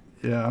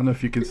 Yeah, I don't know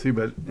if you can see,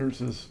 but there's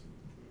his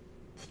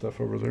stuff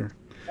over there.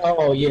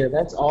 Oh yeah,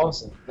 that's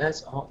awesome. That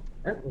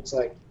looks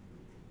like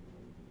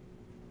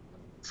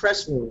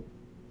press room.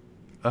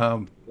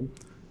 Um,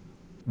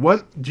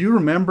 what do you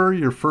remember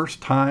your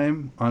first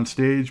time on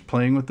stage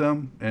playing with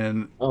them,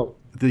 and Oh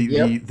the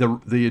yep.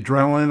 the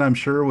adrenaline I'm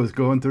sure was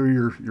going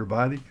through your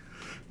body?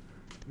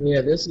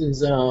 Yeah, this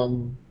is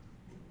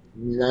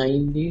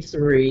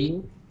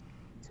 93.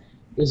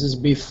 This is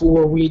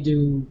before we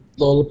do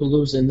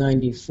Lollapalooza in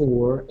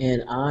 94,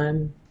 and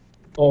I'm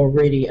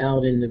already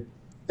out in the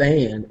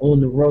band on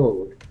the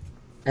road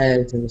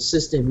as an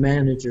assistant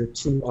manager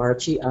to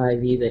Archie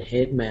Ivy, the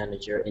head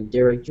manager, and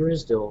Derek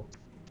Drisdell,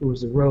 who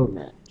was the road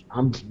manager.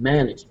 I'm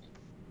managing.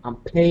 I'm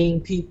paying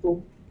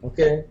people,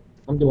 okay?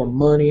 I'm doing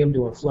money, I'm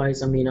doing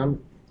flights. I mean,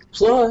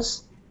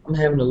 plus, I'm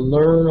having to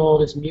learn all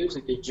this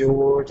music that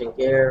George and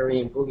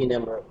Gary and Boogie and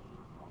them are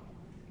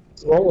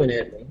throwing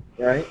at me,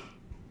 right?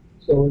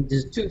 So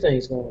there's two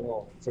things going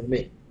on for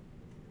me.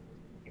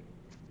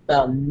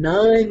 About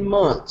 9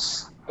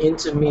 months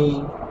into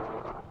me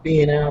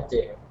being out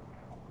there,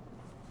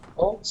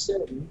 all of a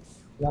sudden,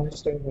 Ronnie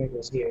Sternberg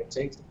was here,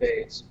 takes the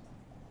bass,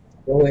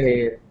 go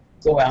ahead,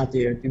 go out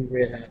there and do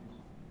Red Hot.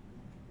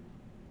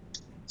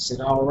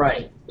 Said, all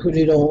right, put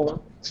it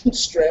on,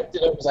 strapped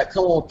it up, was like,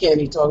 come on,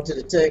 Kenny, talk to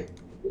the tech.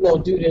 We're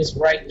going to do this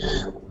right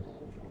now.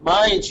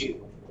 Mind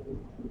you,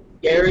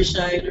 Gary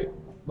Schneider,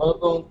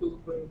 Mudbone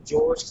Cooper,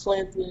 George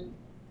Clinton,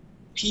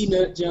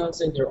 Peanut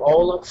Johnson, they're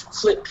all up,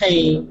 Flip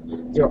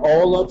Payne, they're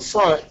all up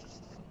front,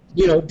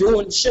 you know,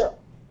 doing the show.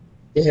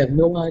 They have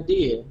no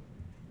idea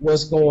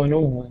what's going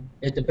on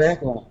at the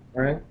back line,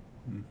 right?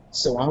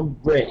 So I'm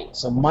ready.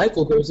 So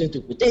Michael goes into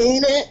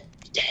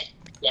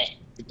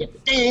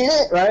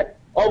right?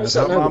 All of a That's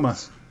how sudden, Mama.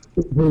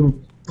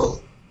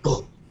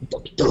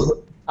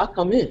 I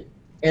come in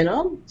and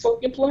I'm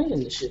fucking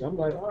playing this shit. I'm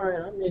like, all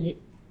right, I'm in here.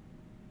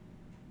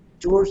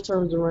 George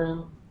turns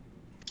around,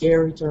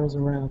 Gary turns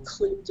around,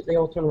 Clip, they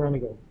all turn around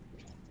and go.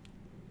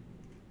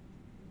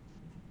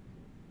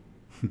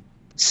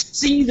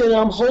 See that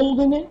I'm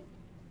holding it,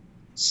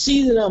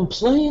 see that I'm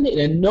playing it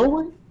and know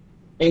it,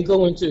 and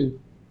go into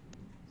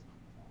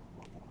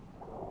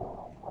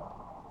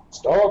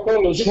Star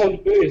Colors on the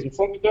bass and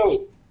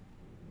Funkadelic.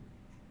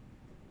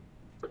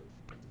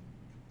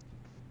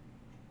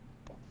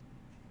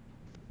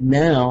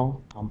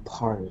 Now I'm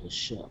part of the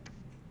show.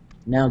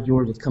 Now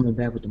George is coming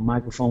back with the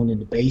microphone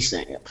and the bass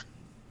amp.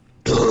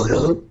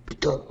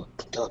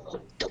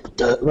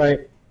 Right?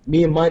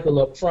 Me and Michael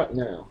up front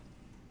now.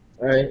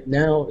 Right?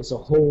 Now it's a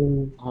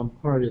whole, I'm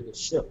part of the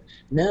show.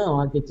 Now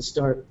I get to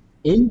start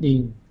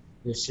ending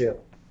the show.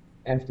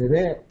 After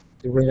that,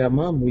 the Red Hot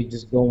Mama, we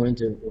just go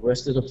into the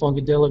rest of the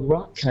Funkadelic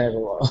Rock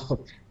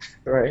catalog.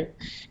 Right?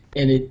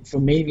 And it for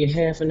maybe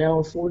half an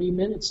hour, 40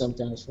 minutes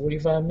sometimes,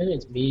 45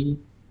 minutes, me,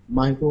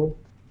 Michael,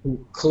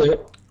 who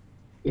Clip,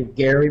 if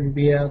Gary would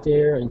be out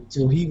there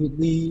until he would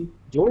leave,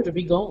 George would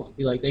be gone.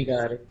 Be like, they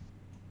got it.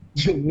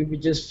 We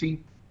would just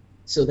feed.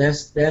 So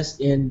that's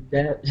and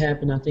that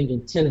happened, I think,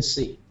 in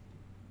Tennessee.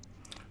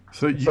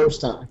 So you,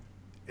 First time.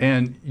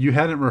 and you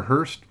hadn't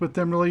rehearsed with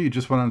them really? You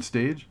just went on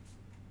stage?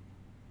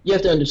 You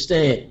have to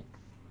understand,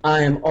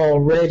 I am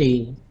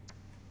already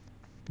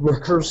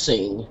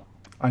rehearsing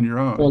On your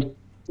own. on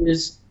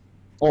this,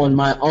 on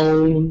my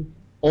own,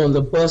 on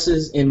the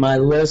buses in my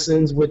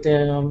lessons with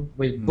them,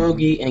 with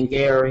Boogie and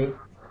Gary,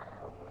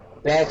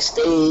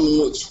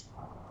 backstage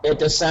at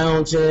the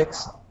sound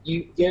checks.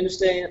 You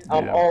understand?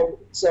 Yeah.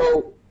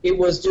 So it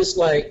was just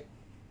like,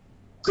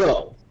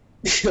 go,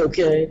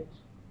 okay?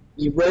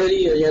 You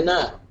ready or you're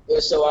not?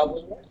 And so I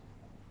was ready.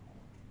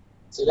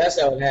 So that's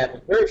how it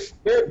happened. Very,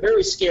 very,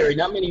 very scary.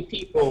 Not many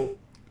people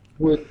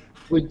would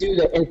do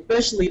that, and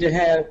especially to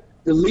have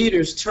the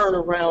leaders turn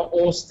around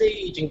on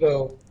stage and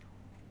go,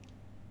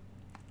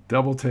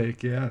 Double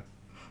take, yeah.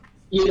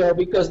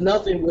 because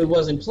nothing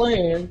wasn't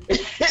planned.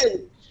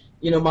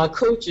 My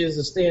coaches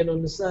are standing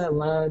on the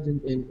sidelines,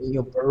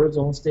 and Bird's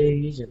on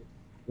stage, and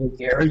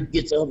Gary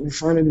gets up in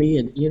front of me,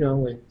 and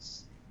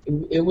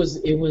it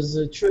was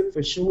a trip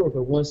for sure.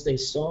 But once they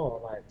saw,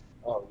 like,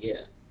 oh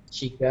yeah,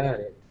 she got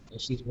it, and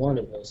she's one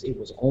of us, it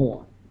was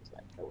on. It was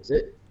like, that was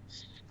it.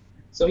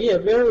 So yeah,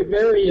 very,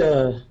 very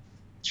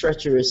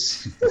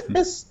treacherous,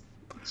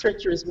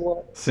 treacherous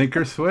one. Sink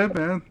or swim,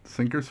 man.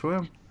 Sink or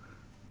swim.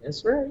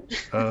 That's right.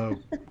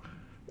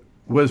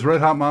 Was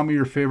Red Hot Mama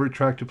your favorite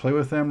track to play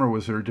with them, or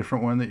was there a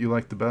different one that you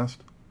liked the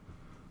best?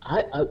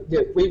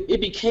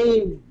 It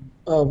became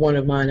one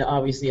of mine,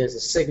 obviously, as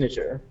a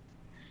signature.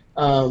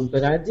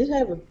 But I did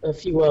have a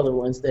few other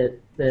ones that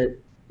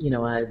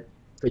I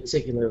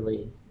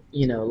particularly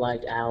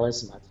liked.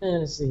 Alice, My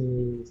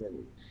Fantasies,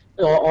 and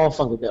all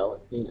Funkadelic.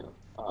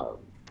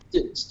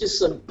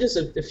 Just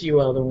a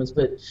few other ones.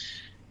 But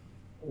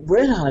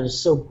Red Hot is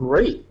so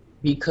great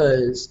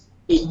because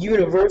it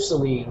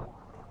universally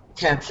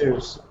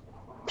captures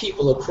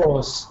people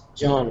across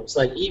genres.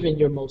 Like even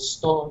your most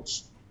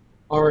staunch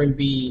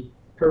R&B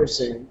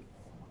person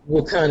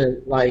will kind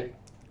of like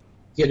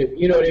get it,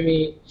 you know what I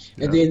mean?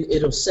 Yeah. And then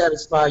it'll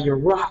satisfy your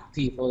rock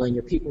people, and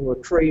your people are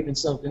craving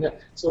something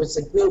else. So it's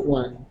a good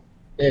one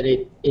that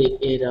it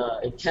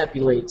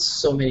encapsulates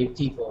so many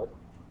people,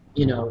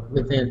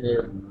 within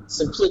the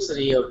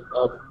simplicity of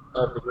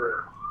the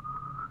group.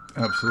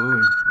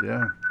 Absolutely,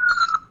 yeah.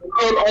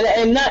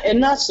 And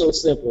not so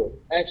simple.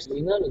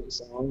 Actually, none of the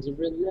songs are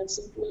really that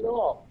simple at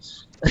all.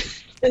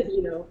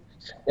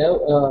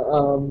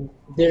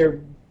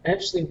 They're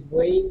actually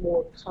way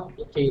more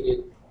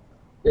complicated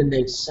than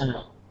they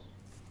sound,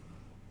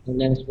 and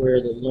that's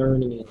where the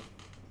learning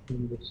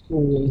and the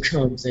schooling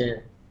comes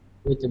in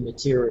with the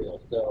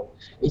material. So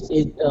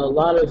a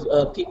lot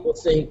of people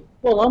think,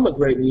 well, I'm a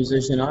great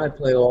musician, I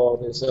play all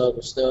this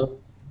other stuff,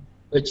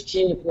 but you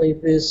can't play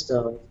this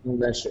stuff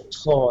unless you're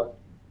taught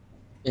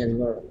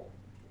and learn it,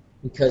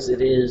 because it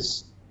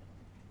is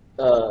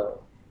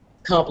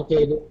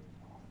complicated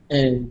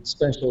and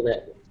special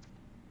that way.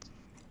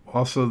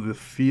 Also, the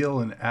feel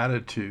and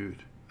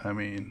attitude. I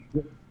mean,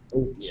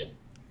 Oh yeah.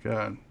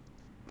 God.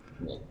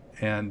 Yeah.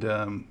 And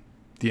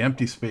the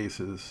empty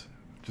spaces,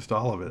 just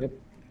all of it, Yep.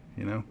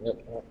 Yep.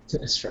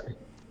 That's right.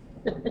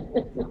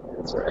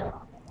 That's right.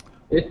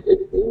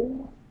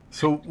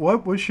 So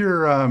what was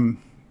your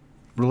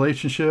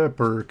relationship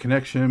or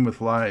connection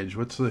with Lige?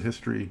 What's the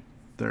history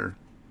there?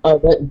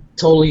 That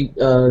totally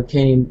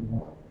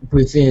came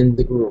within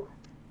the group.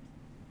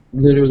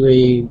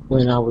 Literally,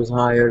 when I was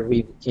hired,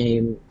 we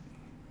became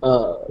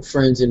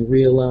friends and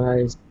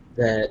realized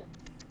that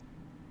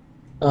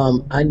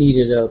I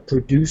needed a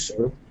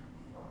producer,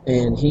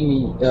 and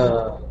he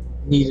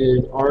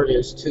needed an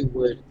artist who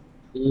would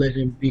let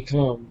him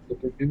become the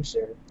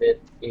producer that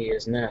he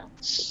is now.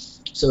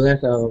 So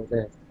that's how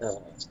that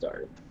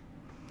started.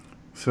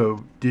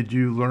 So did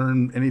you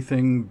learn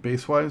anything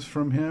bass-wise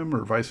from him,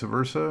 or vice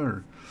versa?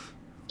 Or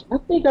I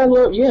think I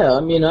learned, yeah,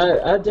 I mean,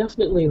 I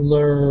definitely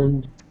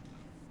learned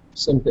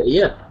something,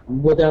 yeah,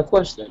 without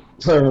question.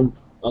 Learned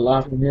a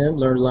lot from him,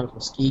 learned a lot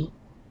from Skeet,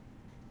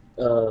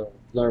 learned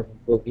from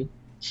Boogie,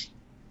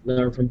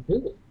 learned from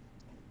Billy,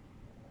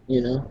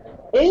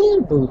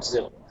 and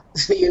Bootzilla,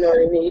 you know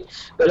what I mean?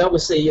 But I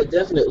would say, yeah,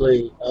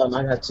 definitely,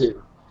 I got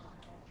to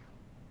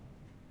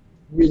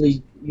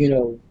really,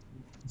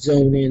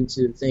 zone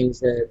into things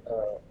that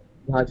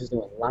Roger's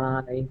doing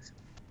live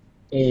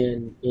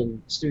and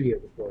in studio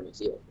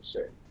recordings, yeah, for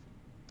sure.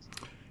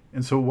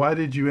 And so why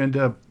did you end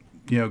up,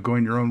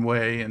 going your own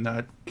way and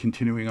not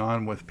continuing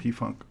on with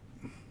P-Funk?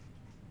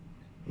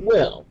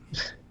 Well,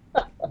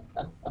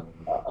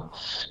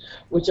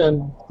 which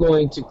I'm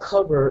going to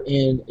cover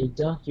in a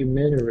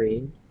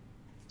documentary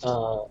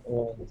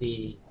on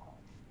the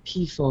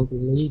P-Funk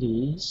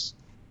ladies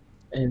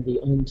and the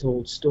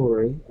untold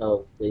story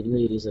of the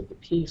ladies of the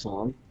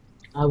P-Funk.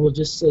 I will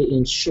just say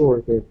in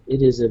short that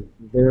it is a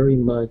very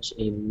much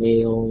a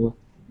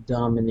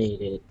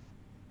male-dominated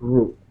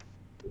group,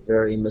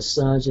 very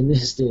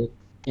misogynistic,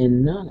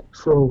 and not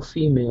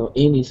pro-female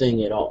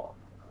anything at all.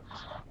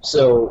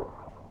 So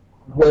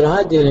what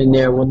I did in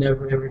there will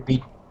never ever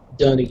be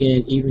done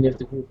again, even if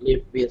the group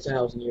lived to be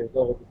 1,000 years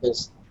old,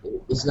 because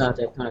it's not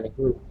that kind of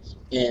group.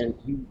 And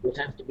you would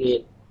have to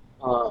be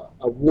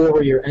a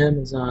warrior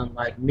Amazon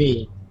like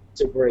me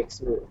to break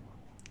through,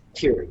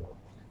 period.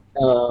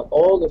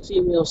 All the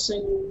female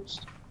singers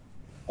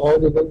all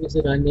the ladies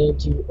that I named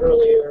to you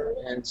earlier,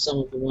 and some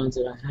of the ones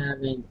that I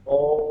haven't,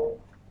 all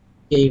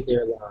gave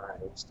their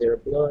lives, their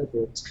blood,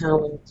 their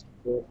talent,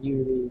 their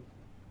beauty,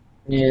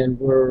 and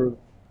were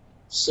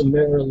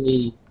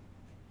summarily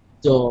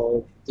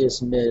dulled,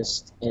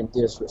 dismissed, and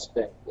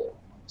disrespected.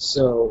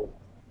 So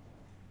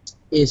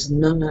it's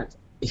not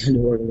an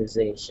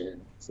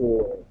organization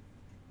for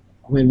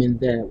women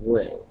that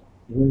way.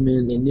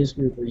 Women in this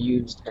group are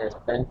used as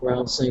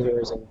background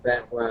singers and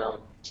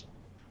background.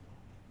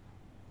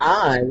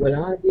 What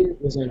I did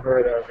was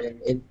unheard of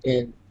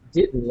and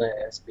didn't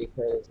last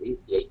because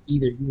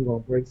either you were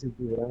going to break through,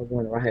 do what I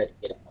want, or I had to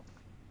get out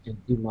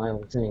and do my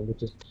own thing,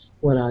 which is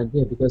what I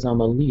did because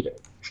I'm a leader.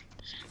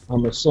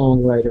 I'm a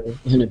songwriter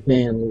and a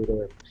band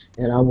leader,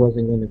 and I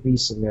wasn't going to be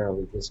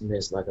summarily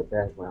dismissed like a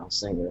background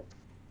singer.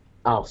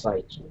 I'll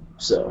fight you.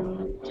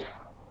 So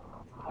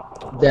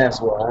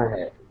that's what I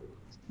had.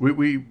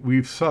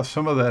 We saw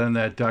some of that in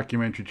that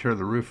documentary Tear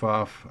the Roof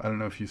Off. I don't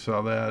know if you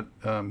saw that.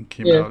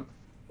 Came Yeah, out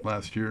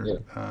last year. yeah,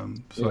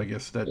 So yeah, I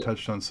guess that yeah,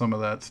 touched on some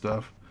of that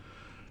stuff.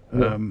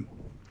 yeah. Um,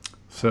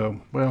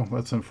 so, well,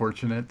 that's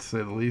unfortunate to say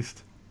the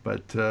least.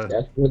 But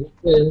That's what it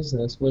is.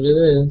 That's what it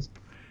is.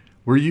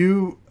 were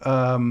you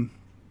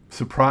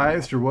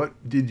surprised, or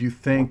what did you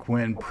think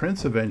when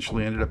Prince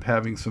eventually ended up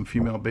having some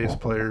female bass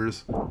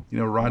players? You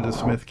know, Rhonda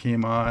Smith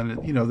came on,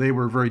 and, you know, they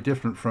were very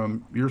different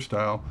from your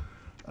style.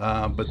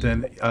 But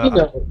then You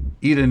know,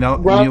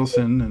 Rhonda,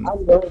 Nielsen and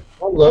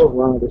I love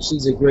Rhonda.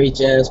 She's a great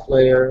jazz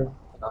player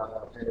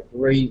and a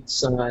great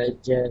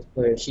side jazz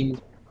player. She's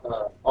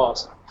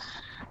awesome.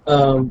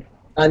 Um,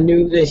 I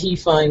knew that he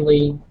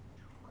finally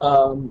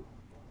um,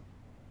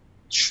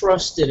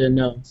 trusted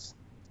enough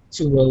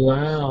to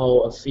allow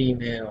a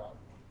female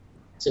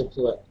to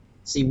play.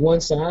 See,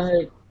 once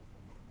I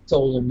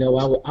told him no,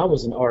 I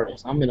was an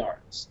artist. I'm an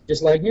artist,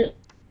 just like him.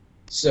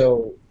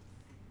 So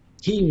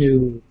he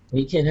knew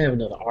he can't have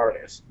another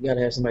artist. You got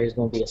to have somebody who's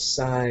going to be a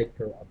side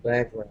per, a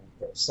background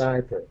per, a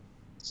side per.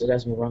 So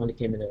that's when Rhonda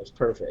came in. It was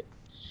perfect,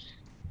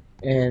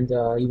 and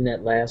even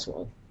that last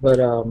one. But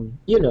um,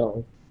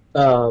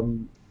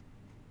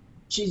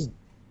 she's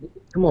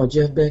come on.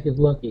 Jeff Beck is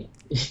lucky.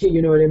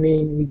 You know what I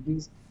mean?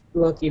 He's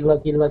lucky,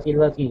 lucky, lucky,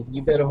 lucky.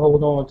 You better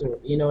hold on to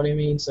it. You know what I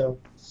mean? So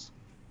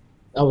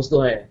I was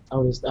glad. I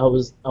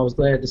was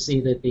glad to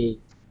see that the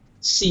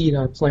seed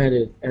I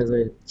planted as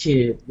a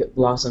kid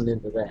blossomed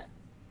into that.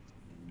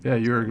 yeah,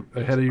 you're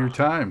ahead of your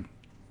time,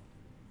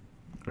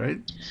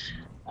 right?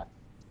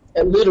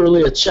 And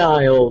literally a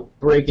child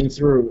breaking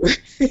through,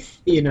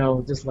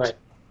 just like,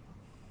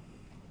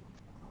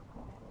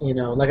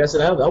 like I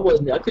said,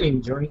 I couldn't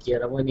even drink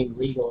yet. I wasn't even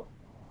legal.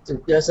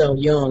 That's how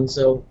young.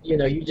 So,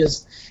 you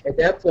just, at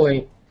that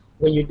point,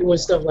 when you're doing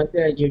stuff like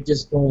that, you're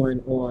just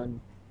going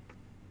on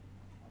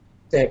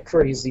that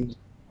crazy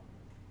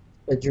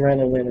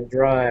adrenaline and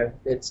drive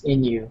that's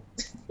in you.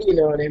 You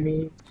know what I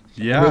mean?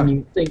 And then Yeah,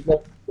 you think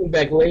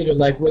back later,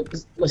 like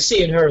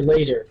seeing her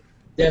later,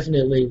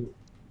 definitely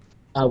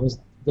I was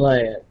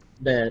glad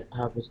that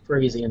I was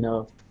crazy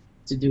enough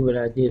to do what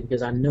I did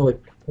because I know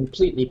it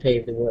completely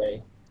paved the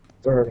way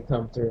for her to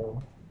come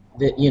through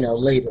that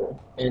later,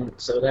 and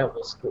so that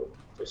was cool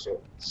for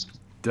sure.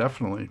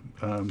 definitely.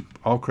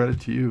 All credit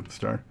to you,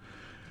 Star.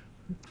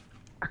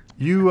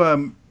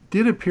 You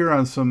did appear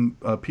on some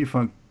P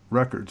Funk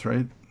records,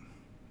 right?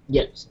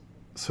 Yes.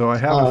 So I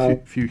have a Uh,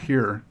 few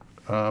here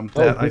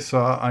oh, that I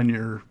saw on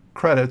your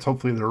credits.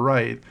 Hopefully they're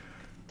right.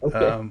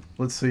 okay.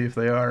 Let's see if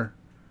they are.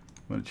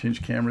 I'm going to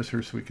change cameras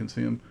here so we can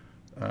see them.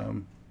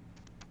 Um,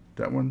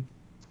 that one.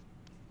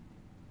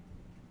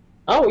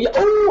 Oh yeah.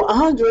 Oh,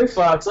 Andre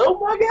Fox. Oh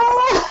my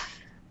God.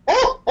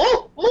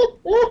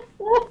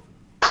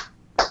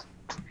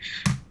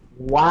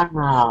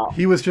 Wow.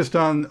 He was just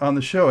on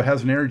the show. It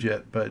hasn't aired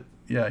yet, but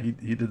yeah, he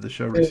did the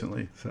show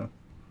recently. So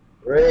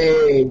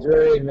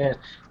Dre, man.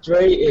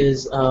 Dre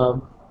is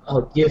a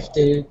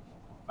gifted,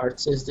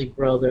 artistic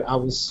brother. I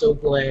was so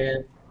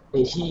glad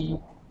that he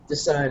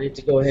decided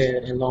to go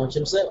ahead and launch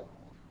himself.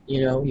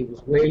 He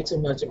was way too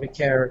much of a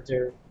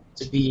character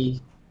to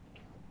be,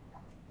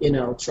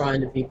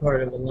 trying to be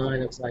part of a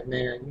line. It's like,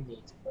 man, you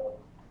need to go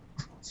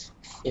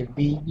and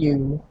be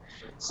you.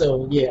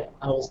 So yeah,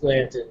 I was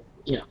glad to,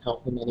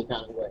 help him any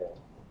kind of way.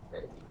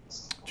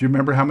 do you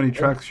remember how many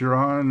tracks you're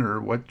on, or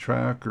what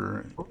track,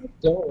 or?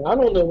 I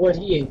don't know what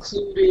he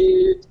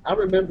included. I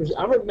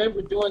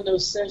remember doing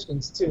those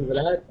sessions too, but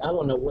I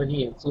don't know what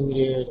he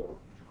included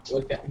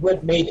or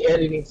what made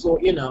editing for.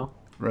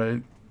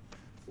 Right.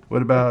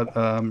 What about?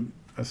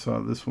 I saw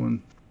this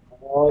one.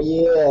 Oh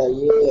yeah,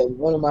 yeah,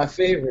 one of my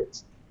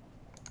favorites.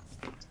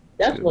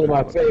 That's Get it one of back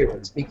my up here.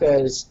 favorites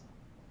because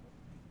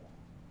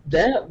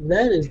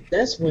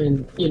that's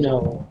when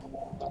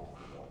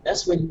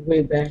that's when you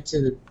went back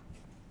to the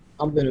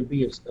I'm gonna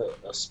be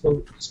a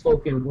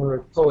spoken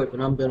word poet, but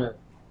I'm gonna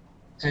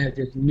have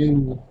this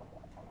new.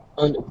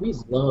 We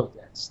love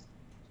that stuff.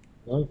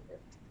 Love that.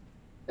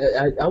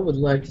 I would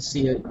like to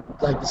see it.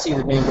 Like to see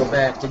the band go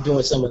back to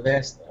doing some of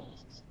that stuff.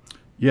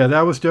 Yeah,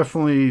 that was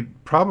definitely,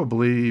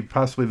 probably,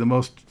 possibly the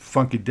most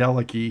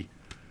funkadelic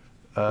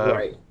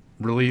Right.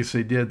 release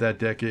they did that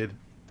decade.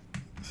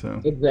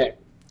 So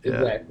Exactly. yeah.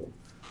 Exactly.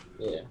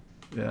 Yeah.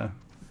 Yeah.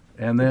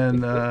 And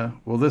then,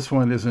 well, this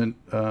one isn't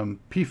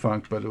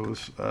P-Funk, but it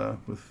was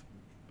with.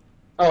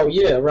 Oh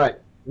yeah, right,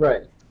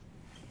 right.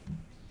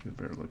 You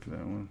better look at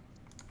that one.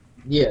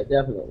 Yeah,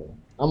 definitely.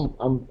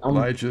 I'm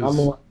Elijah's.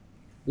 on.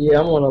 Yeah,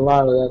 I'm on a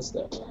lot of that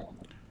stuff.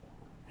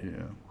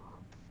 Yeah.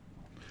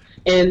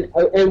 And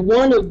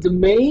one of the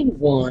main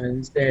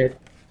ones that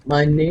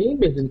my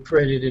name isn't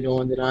credited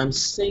on that I'm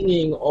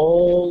singing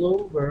all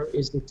over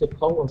is the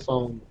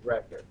Phone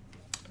record.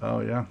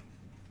 Oh yeah.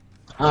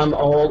 I'm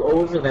all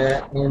over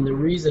that, and the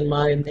reason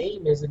my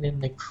name isn't in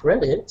the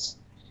credits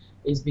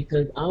is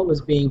because I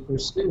was being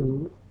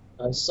pursued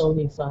a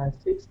Sony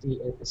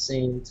 550 at the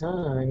same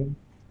time,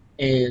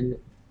 and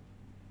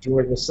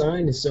George was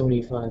signed to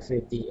Sony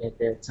 550 at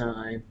that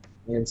time,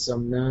 and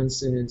some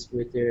nonsense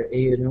with their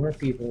A&R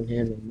people and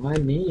him, and my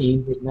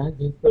name did not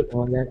get put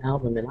on that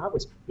album, and I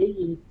was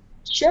paid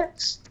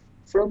checks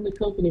from the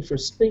company for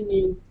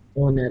singing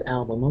on that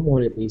album. I'm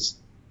on at least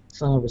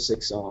 5 or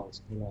 6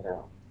 songs on that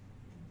album.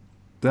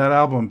 That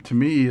album to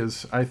me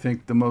is, I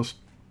think, the most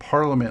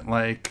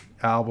Parliament-like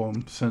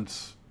album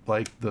since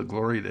like the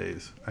Glory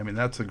days. I mean,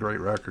 that's a great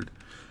record.